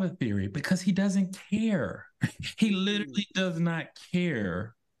have a theory because he doesn't care. He literally does not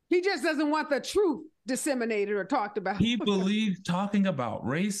care. He just doesn't want the truth disseminated or talked about. He believes talking about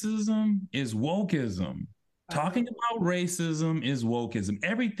racism is wokeism. Talking about racism is wokeism.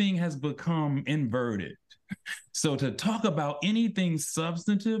 Everything has become inverted. So to talk about anything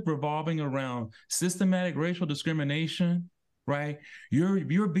substantive revolving around systematic racial discrimination, right?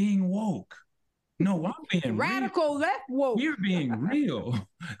 You're being woke. No, I'm being radical real. Left woke. You're being real.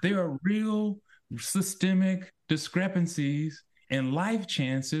 There are real systemic discrepancies in life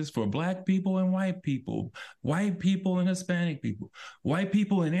chances for Black people and white people and Hispanic people, white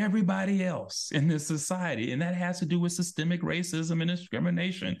people and everybody else in this society. And that has to do with systemic racism and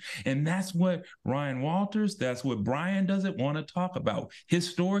discrimination. And that's what Ryan Walters, that's what Brian doesn't want to talk about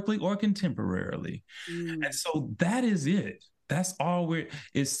historically or contemporarily. And so that is it. That's all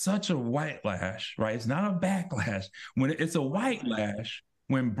it's such a white lash, right? It's not a backlash. When it's a white lash,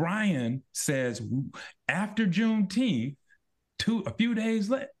 when Brian says after Juneteenth, a few days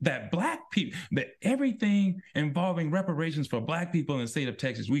later, that Black people, that everything involving reparations for Black people in the state of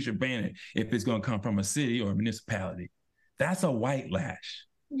Texas, we should ban it if it's going to come from a city or a municipality. That's a white lash.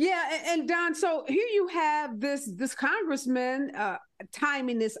 Yeah, and Don, so here you have this congressman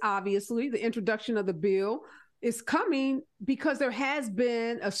timing this, obviously, the introduction of the bill is coming because there has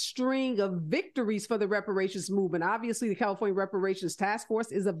been a string of victories for the reparations movement. Obviously, the California Reparations Task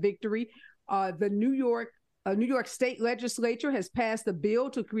Force is a victory. The New York State Legislature has passed a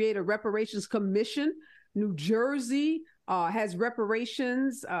bill to create a reparations commission. New Jersey has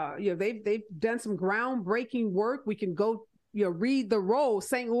reparations. They've done some groundbreaking work. We can go read the roll.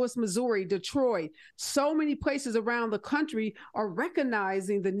 St. Louis, Missouri, Detroit, so many places around the country are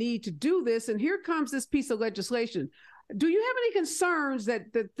recognizing the need to do this. And here comes this piece of legislation. Do you have any concerns that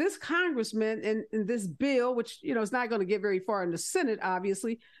this congressman and this bill, which, is not going to get very far in the Senate,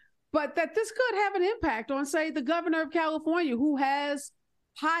 obviously, but that this could have an impact on, say, the governor of California, who has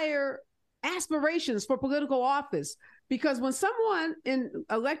higher aspirations for political office? Because when someone in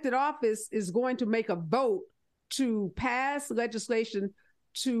elected office is going to make a vote to pass legislation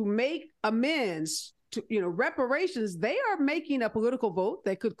to make amends to, reparations, they are making a political vote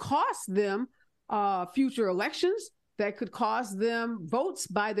that could cost them future elections, that could cost them votes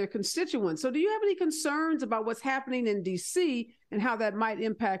by their constituents. So do you have any concerns about what's happening in D.C. and how that might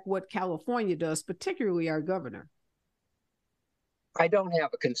impact what California does, particularly our governor? I don't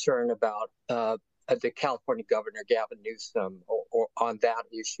have a concern about the California Governor Gavin Newsom or on that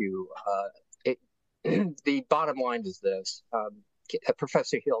issue. The bottom line is this.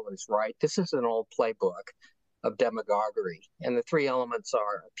 Professor Hill is right. This is an old playbook of demagoguery. And the three elements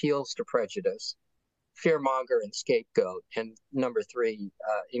are appeals to prejudice, fearmonger and scapegoat, and number three,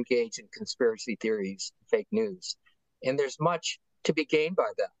 engage in conspiracy theories, fake news. And there's much to be gained by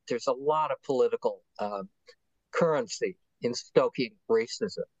that. There's a lot of political currency in stoking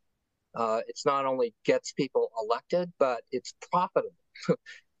racism. It's not only gets people elected, but it's profitable.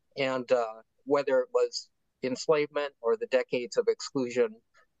 And whether it was enslavement or the decades of exclusion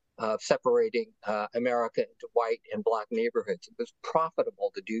separating America into white and Black neighborhoods, it was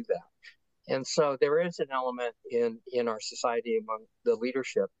profitable to do that. And so there is an element in our society among the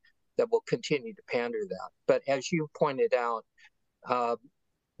leadership that will continue to pander that. But as you pointed out,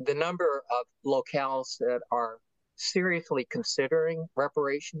 the number of locales that are seriously considering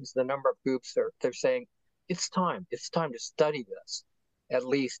reparations, the number of groups they're saying it's time to study this at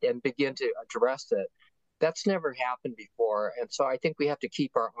least and begin to address it. That's never happened before. And so I think we have to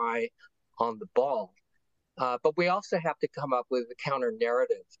keep our eye on the ball. But we also have to come up with a counter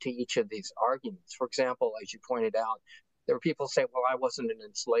narrative to each of these arguments. For example, as you pointed out, there were people saying, well, I wasn't an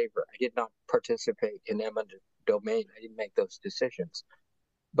enslaver. I did not participate in eminent domain. I didn't make those decisions.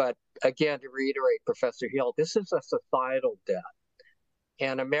 But again, to reiterate Professor Hill, this is a societal debt.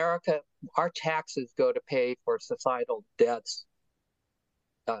 And America, our taxes go to pay for societal debts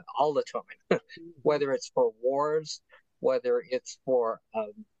all the time, whether it's for wars, whether it's for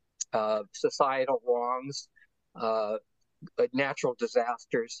societal wrongs, natural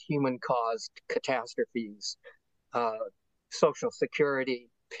disasters, human-caused catastrophes, Social Security,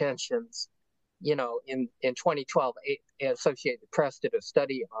 pensions. In 2012, Associated Press did a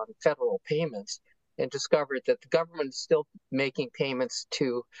study on federal payments and discovered that the government is still making payments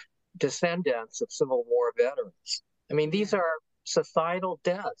to descendants of Civil War veterans. I mean, these are societal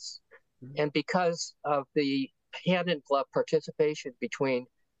debts. And because of the hand-in-glove participation between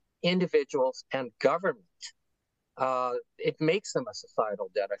individuals and government, it makes them a societal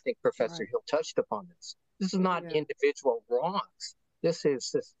debt. I think Professor Hill touched upon this. This is not individual wrongs. This is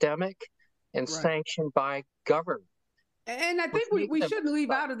systemic and sanctioned by government. And I think we shouldn't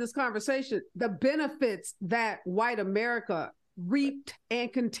leave out of this conversation the benefits that white America reaped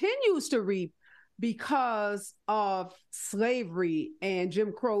and continues to reap because of slavery and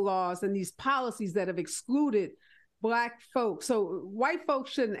Jim Crow laws and these policies that have excluded Black folks. So white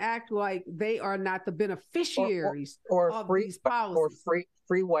folks shouldn't act like they are not the beneficiaries of these policies. Or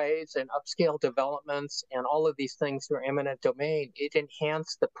freeways and upscale developments and all of these things through eminent domain. It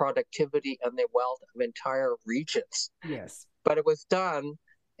enhanced the productivity and the wealth of entire regions. Yes. But it was done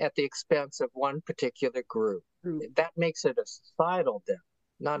at the expense of one particular group. That makes it a societal debt,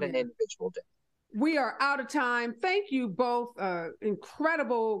 not an individual debt. We are out of time. Thank you both.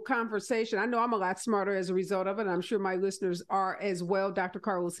 Incredible conversation. I know I'm a lot smarter as a result of it. I'm sure my listeners are as well. Dr.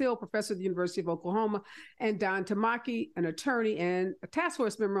 Karlos Hill, professor at the University of Oklahoma, and Don Tamaki, an attorney and a task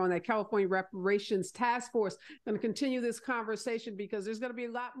force member on that California Reparations Task Force. I'm going to continue this conversation because there's going to be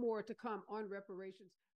a lot more to come on reparations.